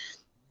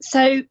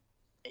 So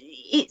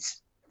it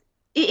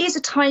is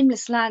a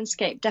timeless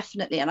landscape,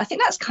 definitely, and I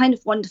think that's kind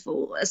of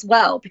wonderful as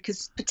well,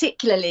 because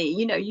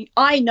particularly,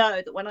 I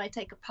know that when I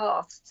take a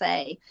path,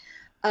 say,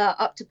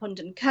 up to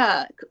Pondon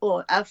Kirk,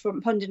 or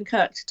from Pondon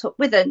Kirk to Top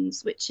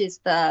Withens, which is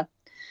the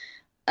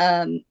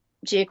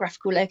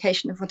geographical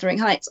location of Wuthering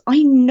Heights,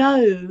 I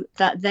know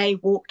that they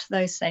walked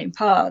those same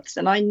paths,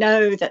 and I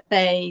know that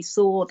they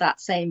saw that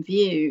same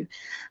view,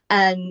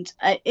 and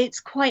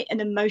it's quite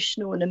an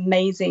emotional and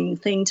amazing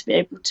thing to be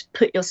able to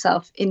put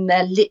yourself in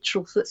their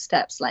literal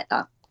footsteps like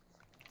that.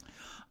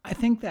 I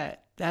think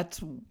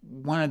that's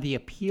one of the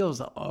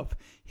appeals of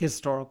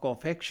historical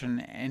fiction,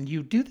 and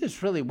you do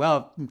this really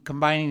well,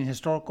 combining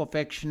historical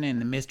fiction and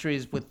the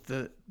mysteries with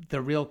the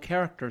real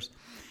characters,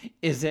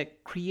 is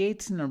it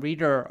creates in the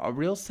reader a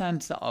real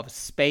sense of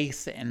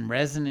space and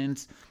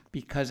resonance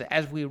because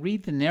as we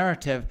read the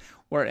narrative,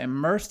 we're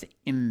immersed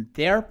in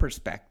their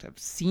perspective,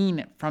 seeing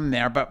it from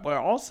there, but we're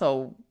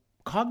also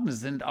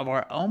cognizant of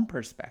our own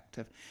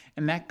perspective,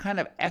 and that kind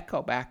of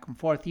echo back and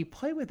forth. You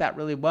play with that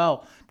really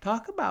well.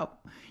 Talk about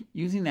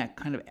using that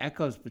kind of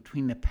echoes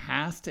between the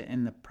past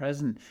and the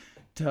present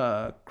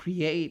to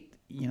create,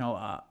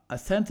 a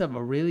sense of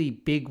a really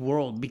big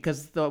world,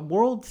 because the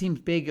world seems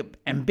big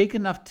and big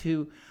enough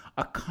to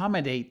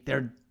accommodate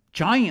their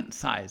giant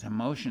size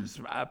emotions,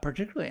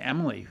 particularly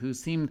Emily, who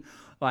seemed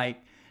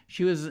like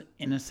she was,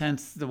 in a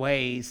sense, the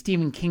way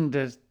Stephen King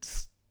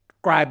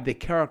described the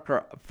character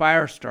of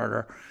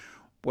Firestarter,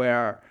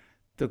 where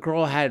the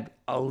girl had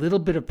a little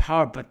bit of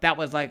power, but that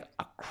was like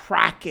a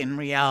crack in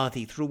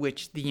reality through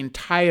which the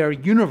entire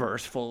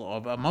universe full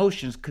of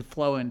emotions could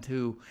flow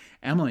into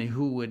Emily,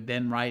 who would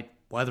then write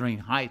Wuthering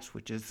Heights,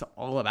 which is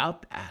all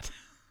about that.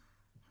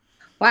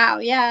 Wow,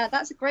 yeah,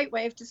 that's a great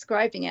way of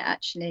describing it,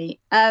 actually.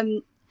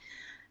 Thank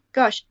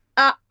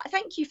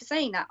you for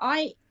saying that.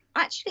 I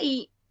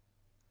actually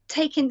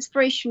take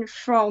inspiration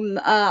from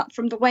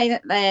the way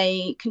that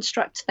they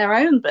construct their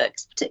own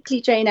books,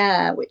 particularly Jane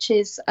Eyre, which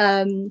is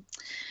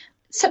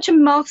such a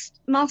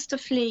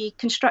masterfully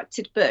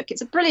constructed book.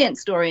 It's a brilliant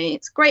story.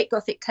 It's a great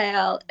Gothic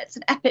tale. It's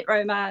an epic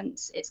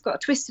romance. It's got a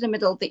twist in the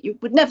middle that you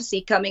would never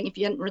see coming if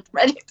you hadn't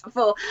read it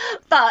before.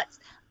 But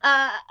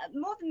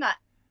more than that,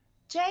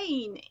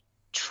 Jane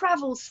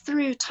travels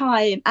through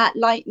time at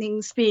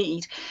lightning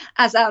speed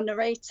as our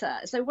narrator.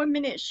 So one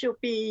minute she'll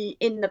be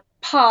in the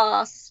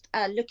past,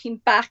 looking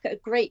back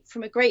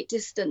from a great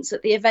distance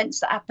at the events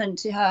that happened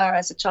to her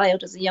as a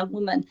child, as a young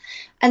woman,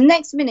 and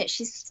next minute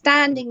she's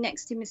standing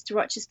next to Mr.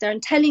 Rochester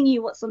and telling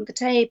you what's on the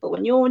table,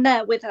 and you're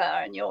there with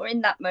her and you're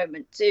in that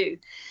moment too.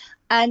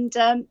 And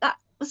that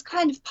was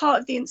kind of part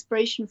of the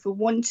inspiration for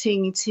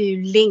wanting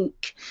to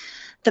link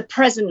the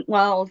present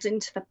world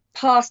into the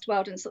past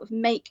world and sort of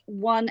make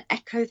one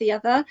echo the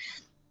other.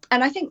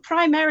 And I think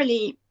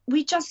primarily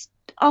we just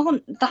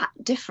aren't that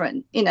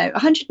different.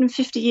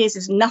 150 years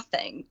is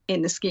nothing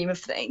in the scheme of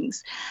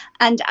things.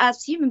 And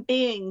as human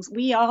beings,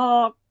 we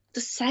are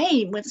the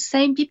same. We're the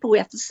same people. We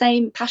have the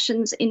same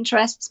passions,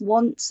 interests,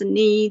 wants and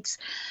needs.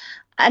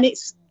 And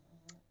it's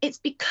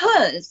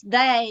because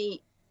they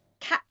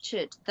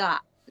captured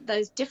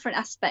those different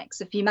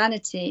aspects of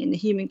humanity and the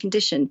human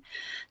condition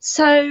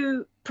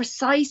so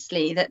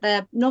precisely that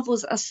their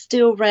novels are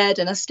still read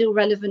and are still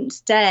relevant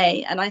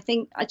today. And I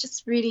think I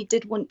just really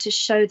did want to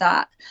show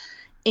that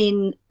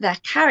in their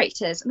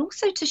characters, and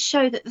also to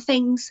show that the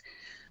things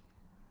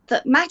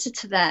that matter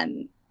to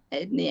them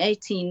in the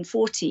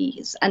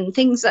 1840s and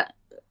things that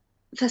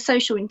for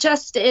social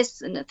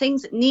injustice and the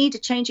things that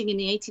needed changing in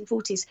the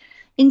 1840s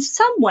in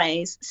some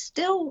ways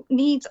still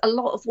needs a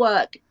lot of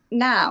work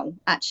now.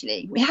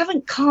 Actually, we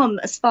haven't come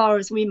as far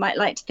as we might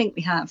like to think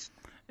we have.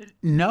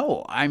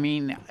 No, I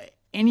mean,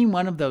 any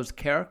one of those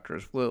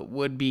characters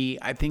would be,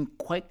 I think,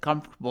 quite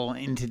comfortable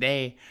in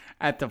today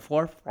at the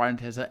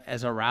forefront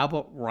as a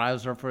rabble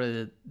rouser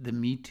for the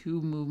Me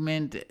Too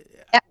movement,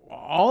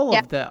 all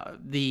of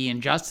the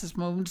injustice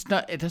movements.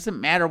 It doesn't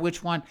matter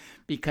which one,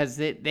 because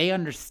they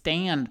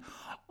understand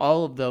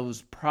all of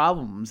those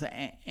problems.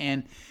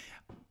 And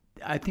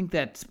I think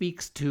that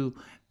speaks to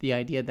the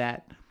idea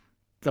that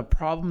the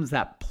problems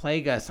that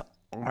plague us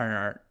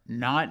are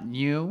not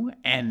new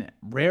and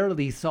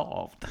rarely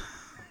solved.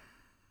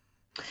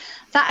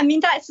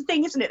 That's the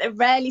thing, isn't it? They're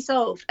rarely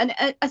solved. And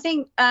I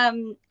think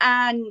Anne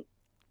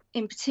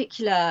in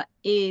particular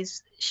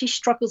she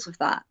struggles with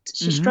that.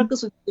 She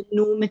struggles with the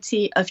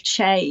enormity of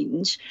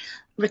change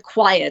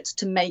required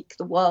to make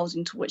the world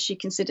into what she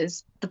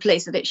considers the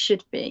place that it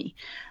should be.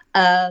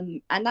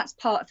 And that's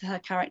part of her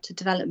character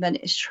development,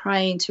 is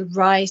trying to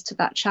rise to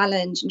that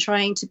challenge and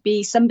trying to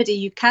be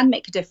somebody who can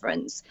make a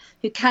difference,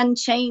 who can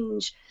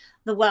change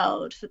the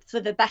world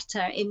for the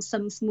better in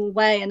some small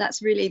way. And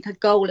that's really the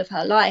goal of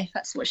her life.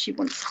 That's what she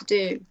wants to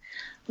do,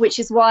 which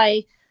is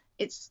why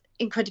it's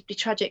incredibly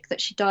tragic that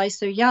she dies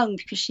so young,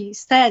 because she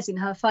says in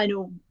her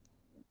final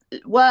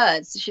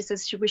words, she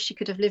says she wished she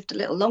could have lived a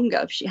little longer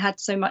if she had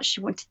so much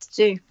she wanted to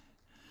do.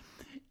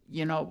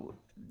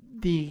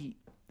 The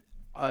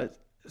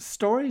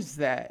stories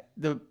that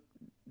the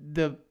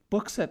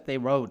books that they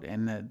wrote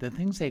and the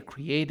things they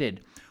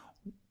created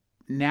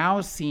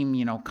now seem,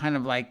 kind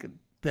of like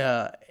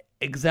the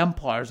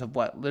exemplars of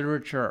what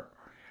literature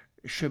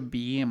should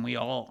be, and we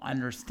all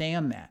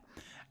understand that.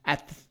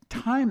 At the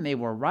time they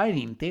were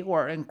writing, they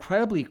were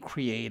incredibly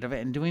creative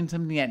and doing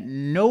something that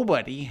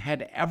nobody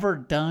had ever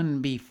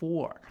done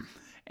before.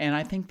 And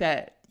I think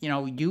that,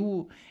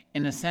 you,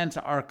 in a sense,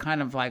 are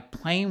kind of like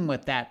playing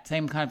with that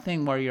same kind of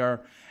thing, where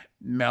you're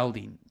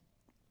melding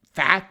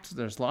facts.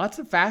 There's lots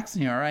of facts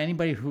in here.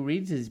 Anybody who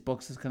reads these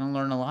books is going to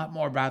learn a lot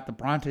more about the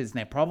Brontes than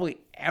they probably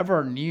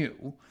ever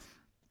knew,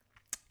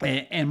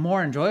 and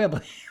more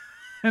enjoyably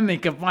than they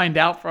could find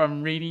out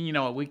from reading, a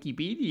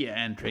Wikipedia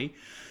entry.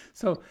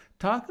 So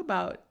talk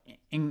about,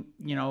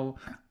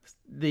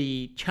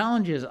 the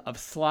challenges of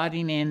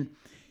slotting in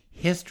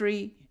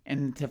history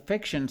into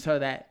fiction so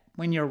that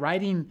when you're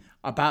writing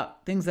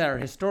about things that are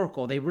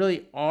historical, they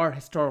really are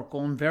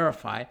historical and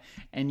verified.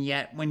 And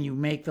yet when you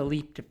make the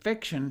leap to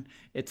fiction,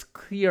 it's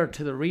clear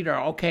to the reader,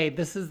 okay,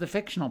 this is the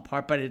fictional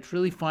part, but it's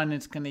really fun.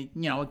 It's going to,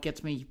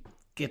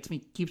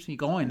 it keeps me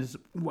going. This is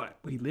what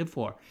we live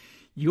for.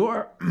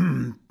 You're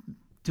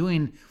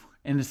doing,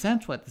 in a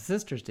sense, what the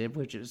sisters did,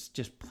 which is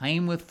just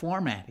playing with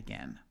format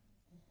again.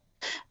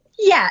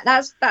 Yeah,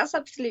 that's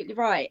absolutely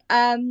right.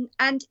 And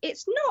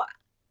it's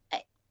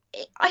not,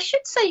 I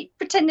should say,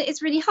 pretend that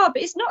it's really hard,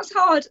 but it's not as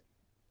hard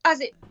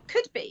as it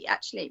could be,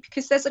 actually,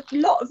 because there's a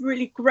lot of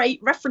really great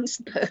reference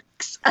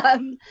books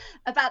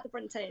about the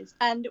Brontes.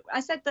 And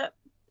I said that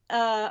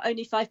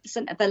only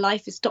 5% of their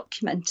life is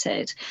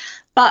documented,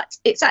 but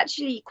it's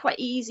actually quite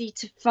easy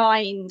to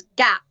find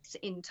gaps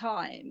in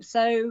time.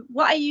 So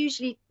what I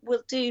usually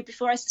will do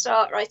before I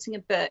start writing a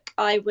book,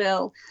 I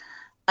will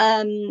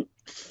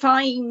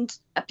find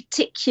a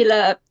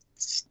particular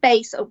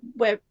space,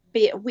 where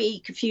be it a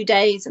week, a few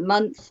days, a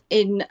month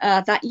in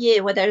that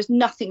year where there is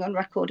nothing on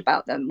record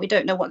about them. We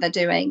don't know what they're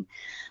doing.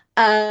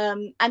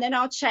 And then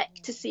I'll check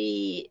to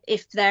see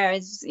if there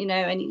is,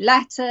 any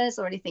letters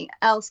or anything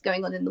else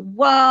going on in the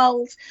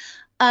world.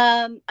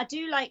 I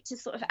do like to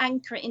sort of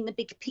anchor it in the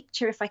bigger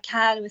picture if I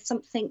can, with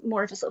something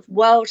more of a sort of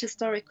world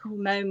historical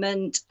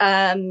moment.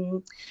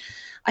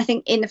 I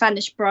think in The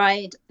Vanished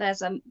Bride,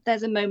 there's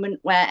a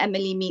moment where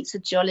Emily meets a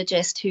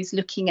geologist who's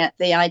looking at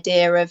the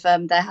idea of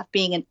there have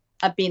been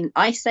an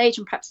ice age,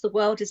 and perhaps the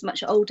world is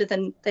much older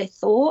than they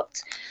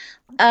thought.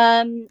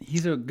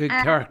 He's a good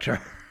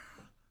character.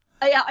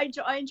 Yeah,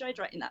 I enjoyed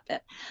writing that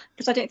bit,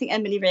 because I don't think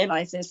Emily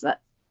realizes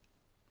that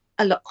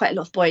quite a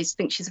lot of boys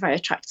think she's very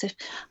attractive.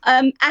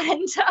 And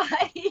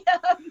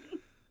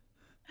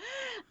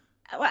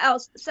what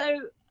else?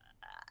 So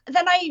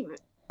then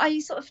I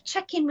sort of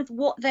check in with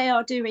what they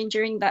are doing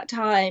during that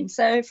time.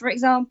 So, for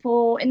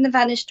example, in The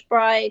Vanished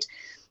Bride,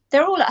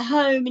 they're all at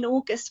home in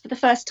August for the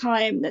first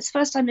time. That's the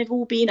first time they've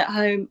all been at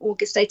home,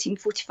 August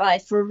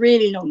 1845, for a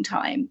really long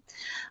time.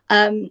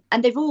 And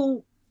they've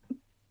all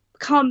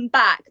come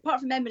back, apart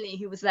from Emily,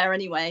 who was there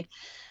anyway.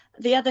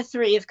 The other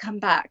three have come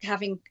back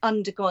having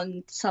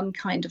undergone some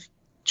kind of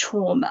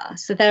trauma.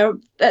 So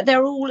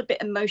they're all a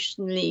bit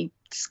emotionally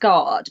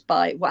scarred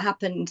by what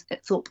happened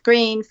at Thorpe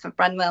Green for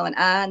Branwell and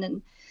Anne,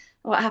 and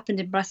what happened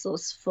in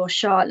Brussels for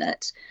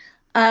Charlotte.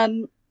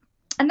 And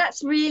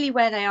that's really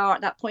where they are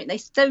at that point.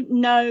 They don't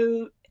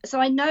know. So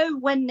I know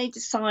when they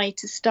decide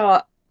to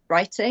start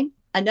writing.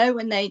 I know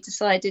when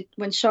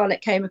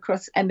Charlotte came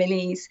across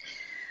Emily's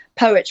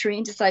poetry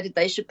and decided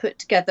they should put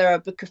together a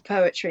book of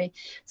poetry.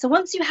 So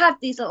once you have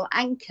these little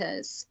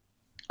anchors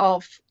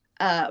of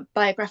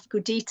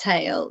biographical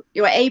detail,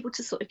 you're able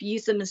to sort of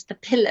use them as the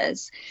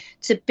pillars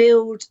to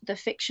build the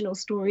fictional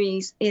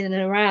stories in and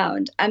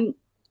around. And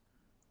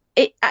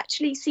it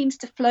actually seems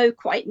to flow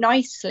quite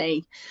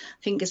nicely,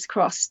 fingers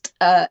crossed,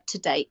 to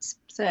date.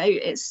 So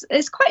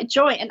it's quite a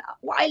joy. And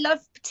what I love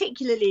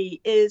particularly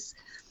is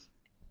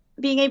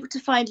being able to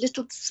find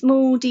little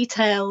small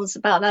details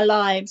about their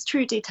lives,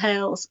 true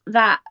details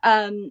that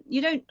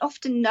you don't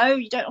often know,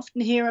 you don't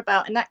often hear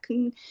about, and that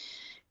can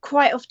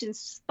quite often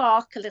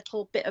spark a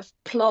little bit of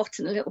plot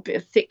and a little bit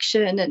of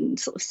fiction, and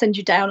sort of send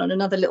you down on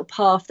another little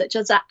path that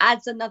just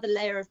adds another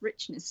layer of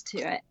richness to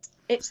it.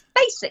 It's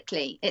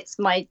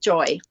my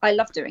joy. I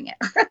love doing it.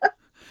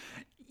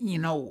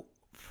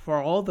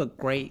 For all the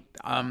great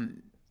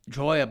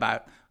joy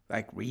about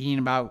like reading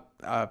about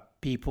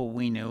people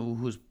we knew,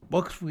 whose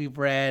books we've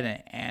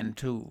read, and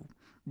to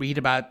read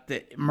about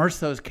immerse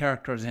those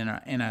characters in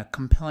a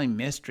compelling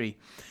mystery,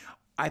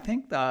 I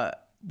think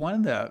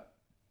one of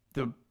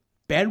the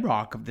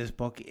bedrock of this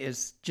book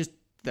is just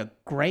the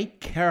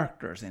great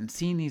characters, and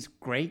seeing these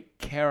great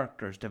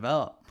characters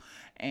develop.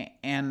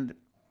 And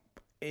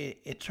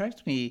it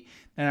strikes me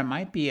that it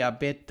might be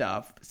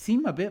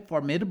seem a bit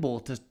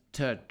formidable to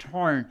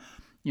turn,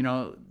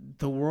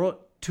 the world,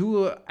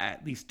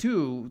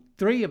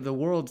 three of the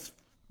world's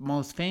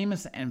most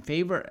famous and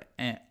favorite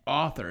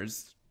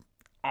authors,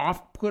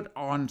 put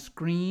on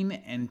screen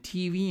and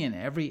TV and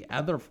every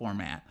other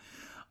format,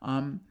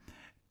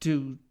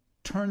 to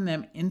turn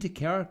them into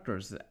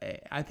characters.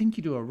 I think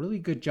you do a really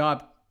good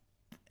job.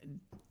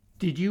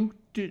 Did you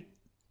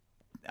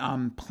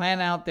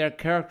plan out their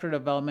character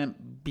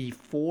development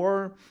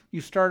before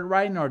you started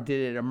writing, or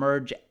did it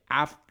emerge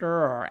after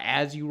or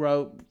as you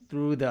wrote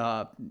through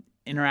the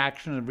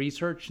interaction of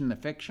research and the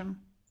fiction?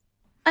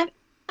 I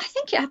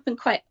think it happened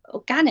quite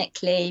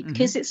organically,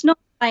 because it's not,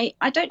 I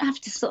don't have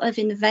to sort of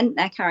invent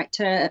their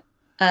character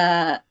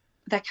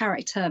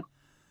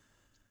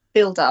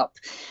build up.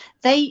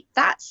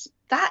 That's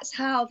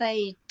how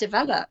they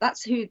develop.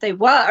 That's who they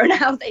were and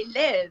how they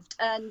lived.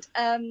 And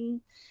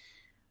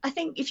I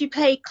think if you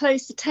pay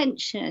close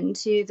attention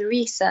to the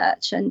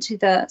research and to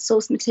the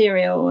source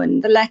material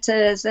and the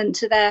letters and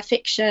to their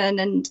fiction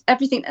and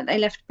everything that they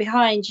left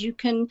behind, you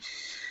can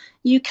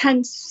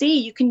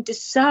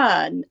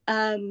discern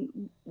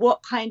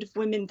what kind of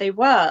women they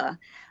were.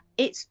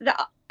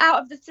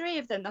 Out of the three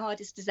of them, the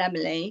hardest is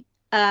Emily,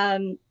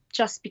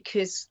 just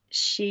because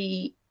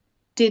she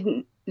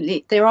didn't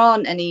there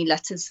aren't any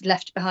letters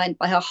left behind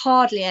by her,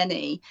 hardly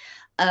any.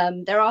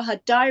 There are her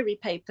diary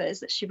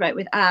papers that she wrote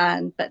with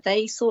Anne, but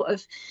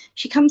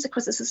she comes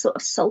across as a sort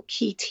of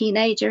sulky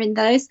teenager in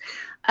those.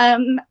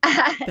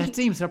 That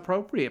seems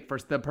appropriate for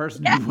the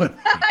person who was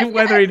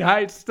Wuthering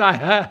Heights.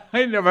 I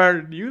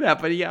never knew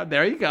that, but yeah,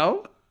 there you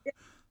go.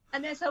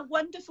 And there's her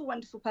wonderful,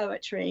 wonderful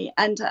poetry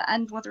and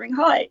Wuthering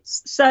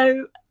Heights.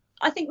 So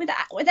I think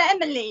with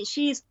Emily,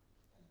 she's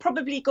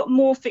probably got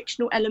more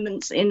fictional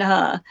elements in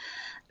her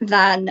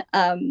than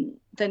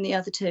the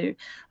other two.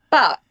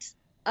 But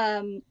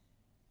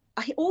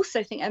I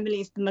also think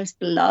Emily is the most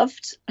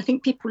beloved. I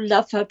think people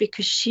love her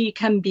because she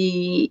can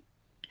be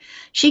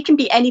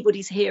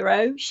anybody's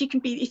hero. She can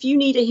be, if you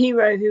need a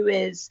hero who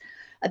is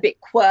a bit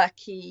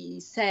quirky,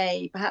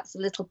 say perhaps a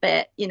little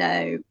bit,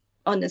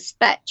 on the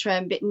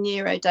spectrum, a bit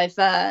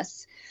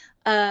neurodiverse,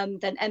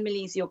 then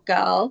Emily's your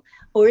girl.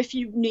 Or if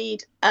you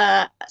need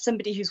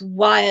somebody who's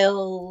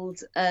wild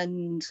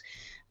and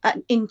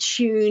in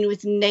tune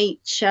with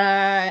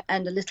nature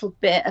and a little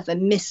bit of a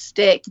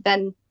mystic,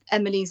 then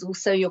Emily's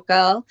also your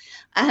girl.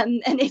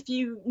 And if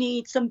you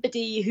need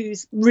somebody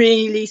who's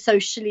really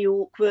socially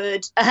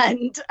awkward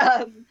and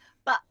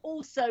but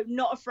also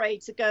not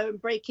afraid to go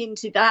and break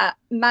into that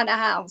manor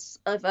house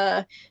of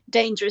a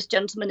dangerous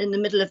gentleman in the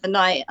middle of the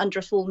night under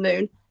a full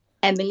moon,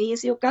 Emily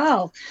is your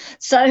girl.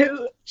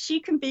 So she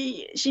can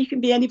be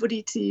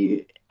anybody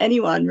to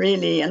anyone,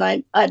 really. And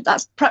I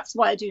that's perhaps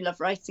why I do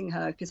love writing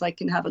her, because I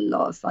can have a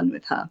lot of fun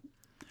with her.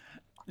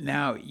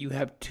 Now, you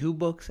have 2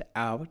 books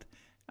out.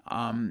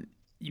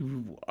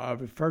 You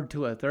referred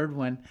to a third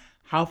one.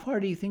 How far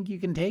do you think you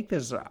can take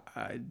this?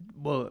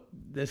 Will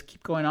this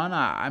keep going on?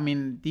 I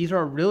mean, these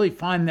are really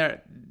fun.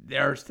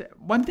 There's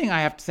one thing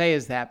I have to say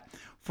is that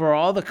for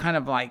all the kind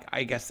of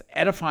I guess,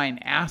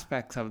 edifying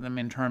aspects of them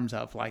in terms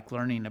of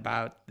learning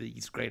about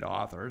these great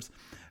authors,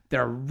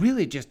 they're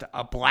really just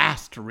a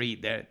blast to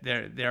read.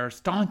 They're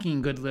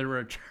stonking good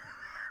literature,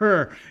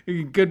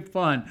 good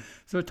fun.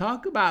 So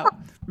talk about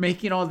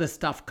making all this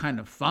stuff kind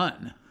of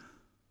fun.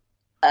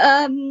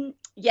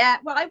 Yeah,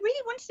 well, I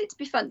really wanted it to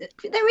be fun.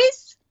 There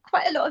is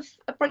quite a lot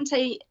of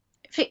Bronte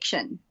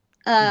fiction,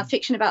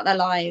 fiction about their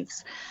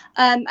lives.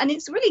 And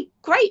it's really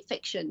great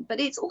fiction, but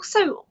it's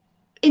also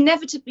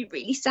inevitably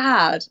really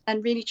sad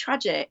and really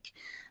tragic.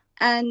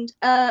 And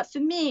for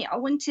me, I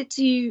wanted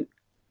to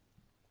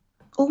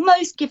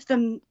almost give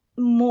them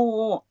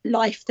more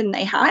life than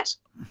they had.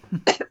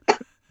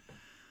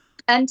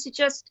 And to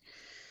just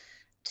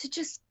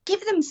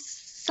give them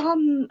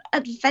some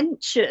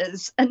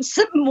adventures and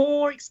some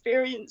more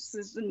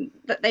experiences than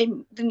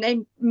they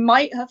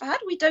might have had.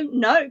 We don't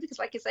know, because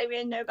like I say, we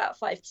only know about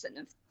 5%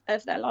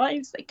 of their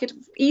lives. They could have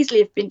easily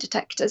have been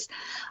detectives.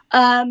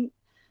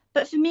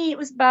 But for me, it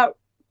was about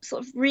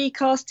sort of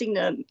recasting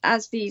them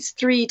as these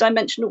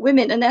 3-dimensional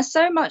women. And they're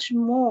so much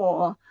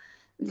more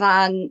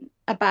than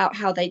about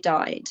how they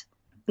died.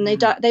 And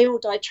they all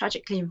died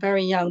tragically and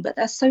very young, but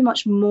there's so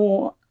much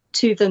more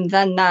to them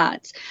than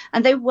that.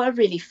 And they were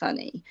really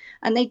funny,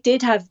 and they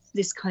did have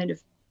this kind of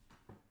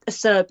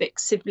acerbic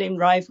sibling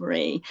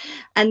rivalry,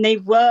 and they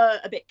were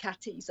a bit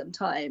catty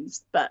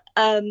sometimes, but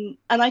and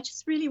I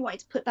just really wanted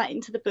to put that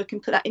into the book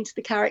and put that into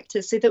the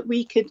characters so that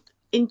we could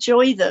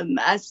enjoy them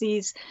as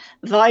these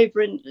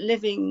vibrant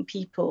living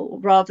people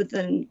rather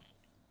than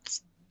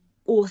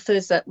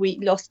authors that we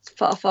lost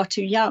far, far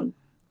too young.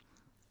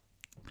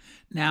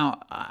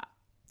 Now,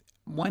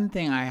 one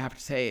thing I have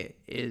to say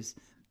is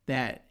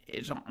that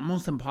it's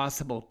almost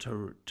impossible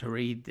to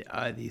read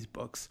these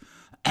books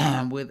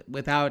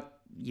without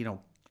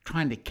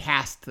trying to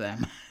cast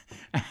them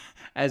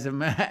as a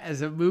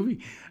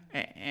movie,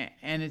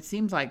 and it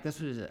seems like this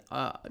was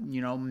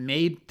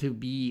made to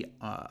be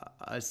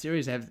a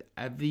series. Have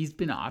these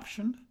been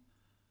optioned?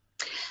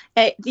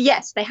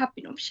 Yes, they have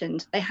been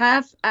optioned. They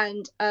have,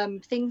 and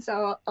things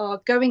are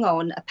going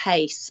on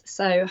apace.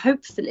 So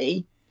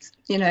hopefully,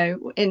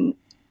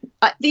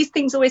 these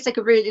things always take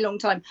a really long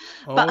time,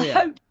 but I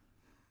hope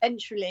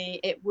eventually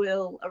it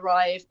will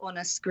arrive on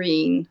a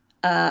screen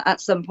at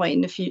some point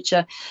in the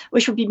future,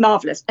 which would be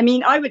marvelous. I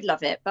mean, I would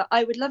love it, but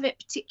I would love it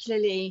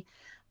particularly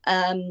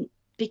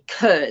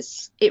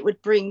because it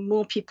would bring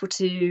more people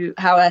to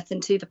Haworth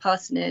and to the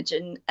parsonage,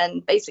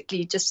 and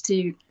basically just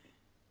to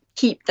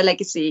keep the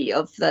legacy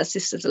of the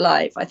sisters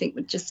alive. I think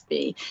would just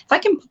be, if I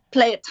can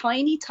play a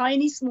tiny,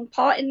 tiny small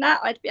part in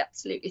that, I'd be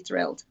absolutely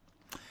thrilled.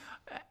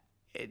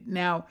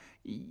 Now,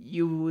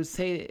 you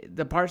say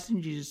the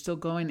parsonage is still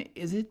going.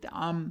 Is it?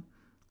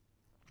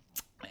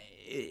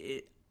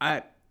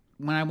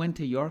 When I went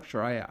to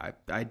Yorkshire,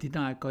 I did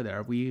not go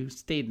there. We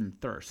stayed in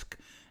Thirsk,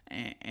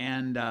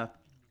 and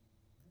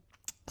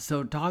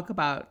so talk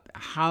about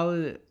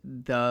how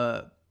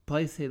the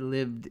place they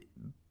lived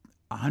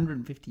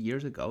 150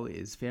 years ago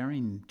is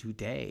faring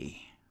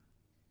today.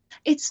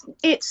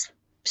 It's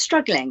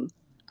struggling.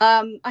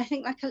 I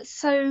think like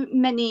so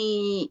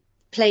many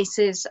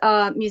places,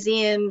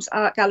 museums,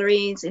 art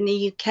galleries in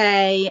the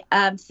UK,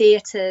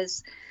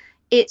 theatres,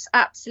 it's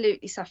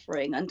absolutely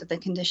suffering under the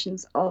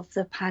conditions of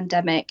the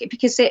pandemic,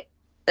 because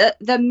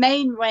the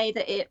main way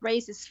that it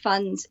raises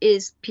funds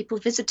is people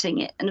visiting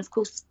it. And of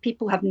course,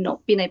 people have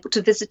not been able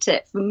to visit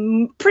it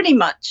for pretty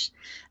much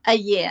a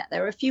year.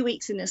 There were a few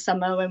weeks in the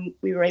summer when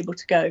we were able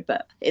to go,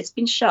 but it's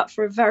been shut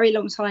for a very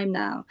long time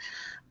now.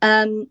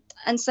 And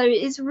so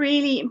it is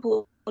really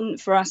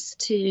important for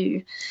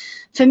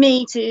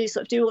me to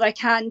sort of do all I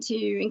can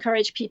to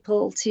encourage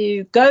people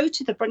to go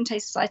to the Bronte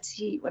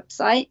Society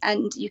website,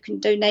 and you can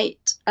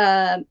donate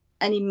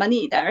any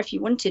money there if you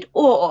wanted,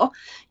 or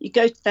you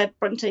go to the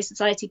Bronte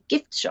Society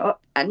gift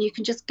shop and you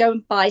can just go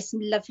and buy some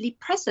lovely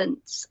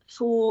presents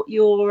for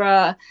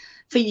yourself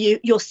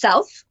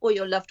or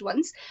your loved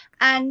ones,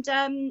 and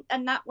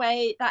that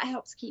way that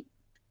helps keep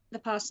the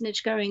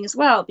parsonage going as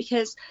well,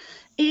 because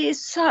it is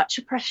such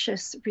a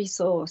precious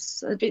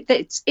resource.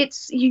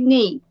 It's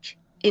unique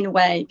in a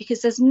way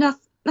because there's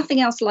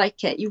nothing else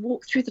like it. You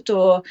walk through the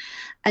door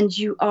and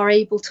you are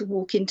able to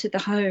walk into the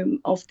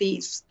home of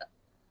these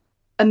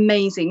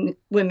amazing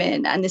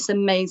women and this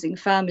amazing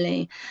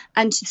family,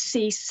 and to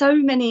see so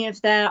many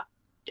of their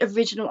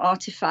original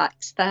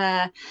artifacts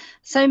there,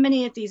 so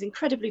many of these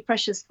incredibly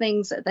precious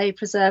things that they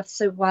preserved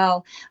so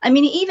well. I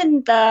mean,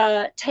 even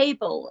the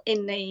table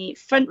in the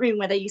front room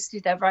where they used to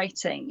do their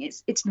writing,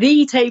 it's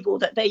the table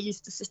that they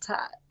used to sit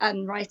at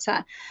and write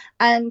at,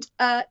 and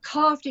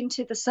carved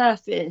into the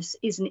surface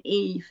is an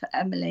E for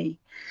Emily.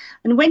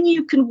 And when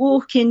you can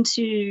walk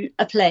into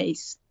a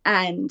place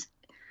and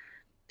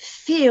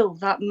feel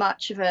that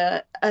much of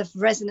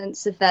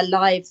resonance of their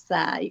lives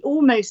there,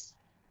 almost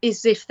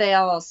as if they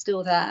are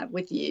still there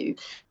with you,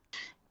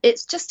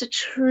 it's just a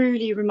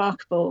truly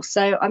remarkable.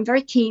 So I'm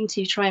very keen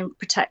to try and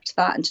protect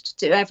that and to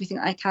do everything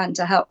I can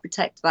to help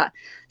protect that,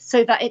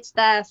 so that it's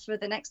there for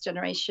the next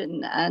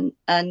generation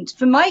and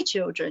for my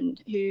children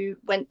who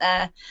went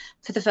there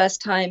for the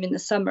first time in the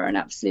summer and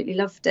absolutely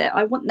loved it.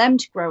 I want them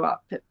to grow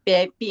up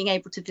being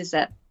able to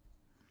visit.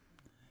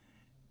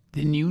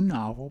 The new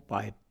novel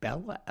by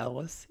Bella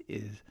Ellis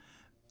is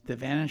The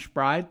Vanished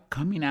Bride.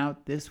 Coming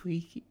out this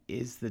week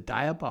is The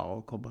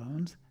Diabolical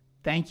Bones.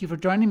 Thank you for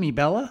joining me,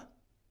 Bella.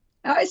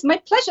 Oh, it's my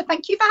pleasure.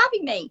 Thank you for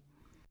having me.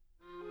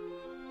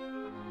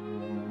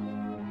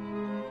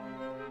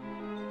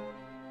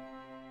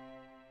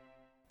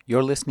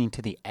 You're listening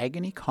to the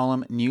Agony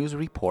Column News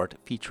Report,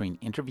 featuring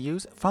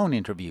interviews, phone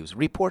interviews,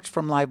 reports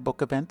from live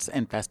book events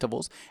and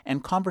festivals,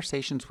 and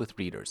conversations with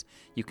readers.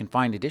 You can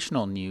find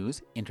additional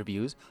news,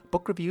 interviews,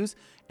 book reviews,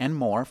 and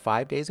more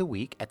 5 days a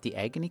week at the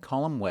Agony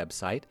Column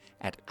website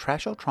at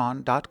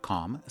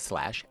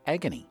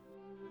trashotron.com/agony.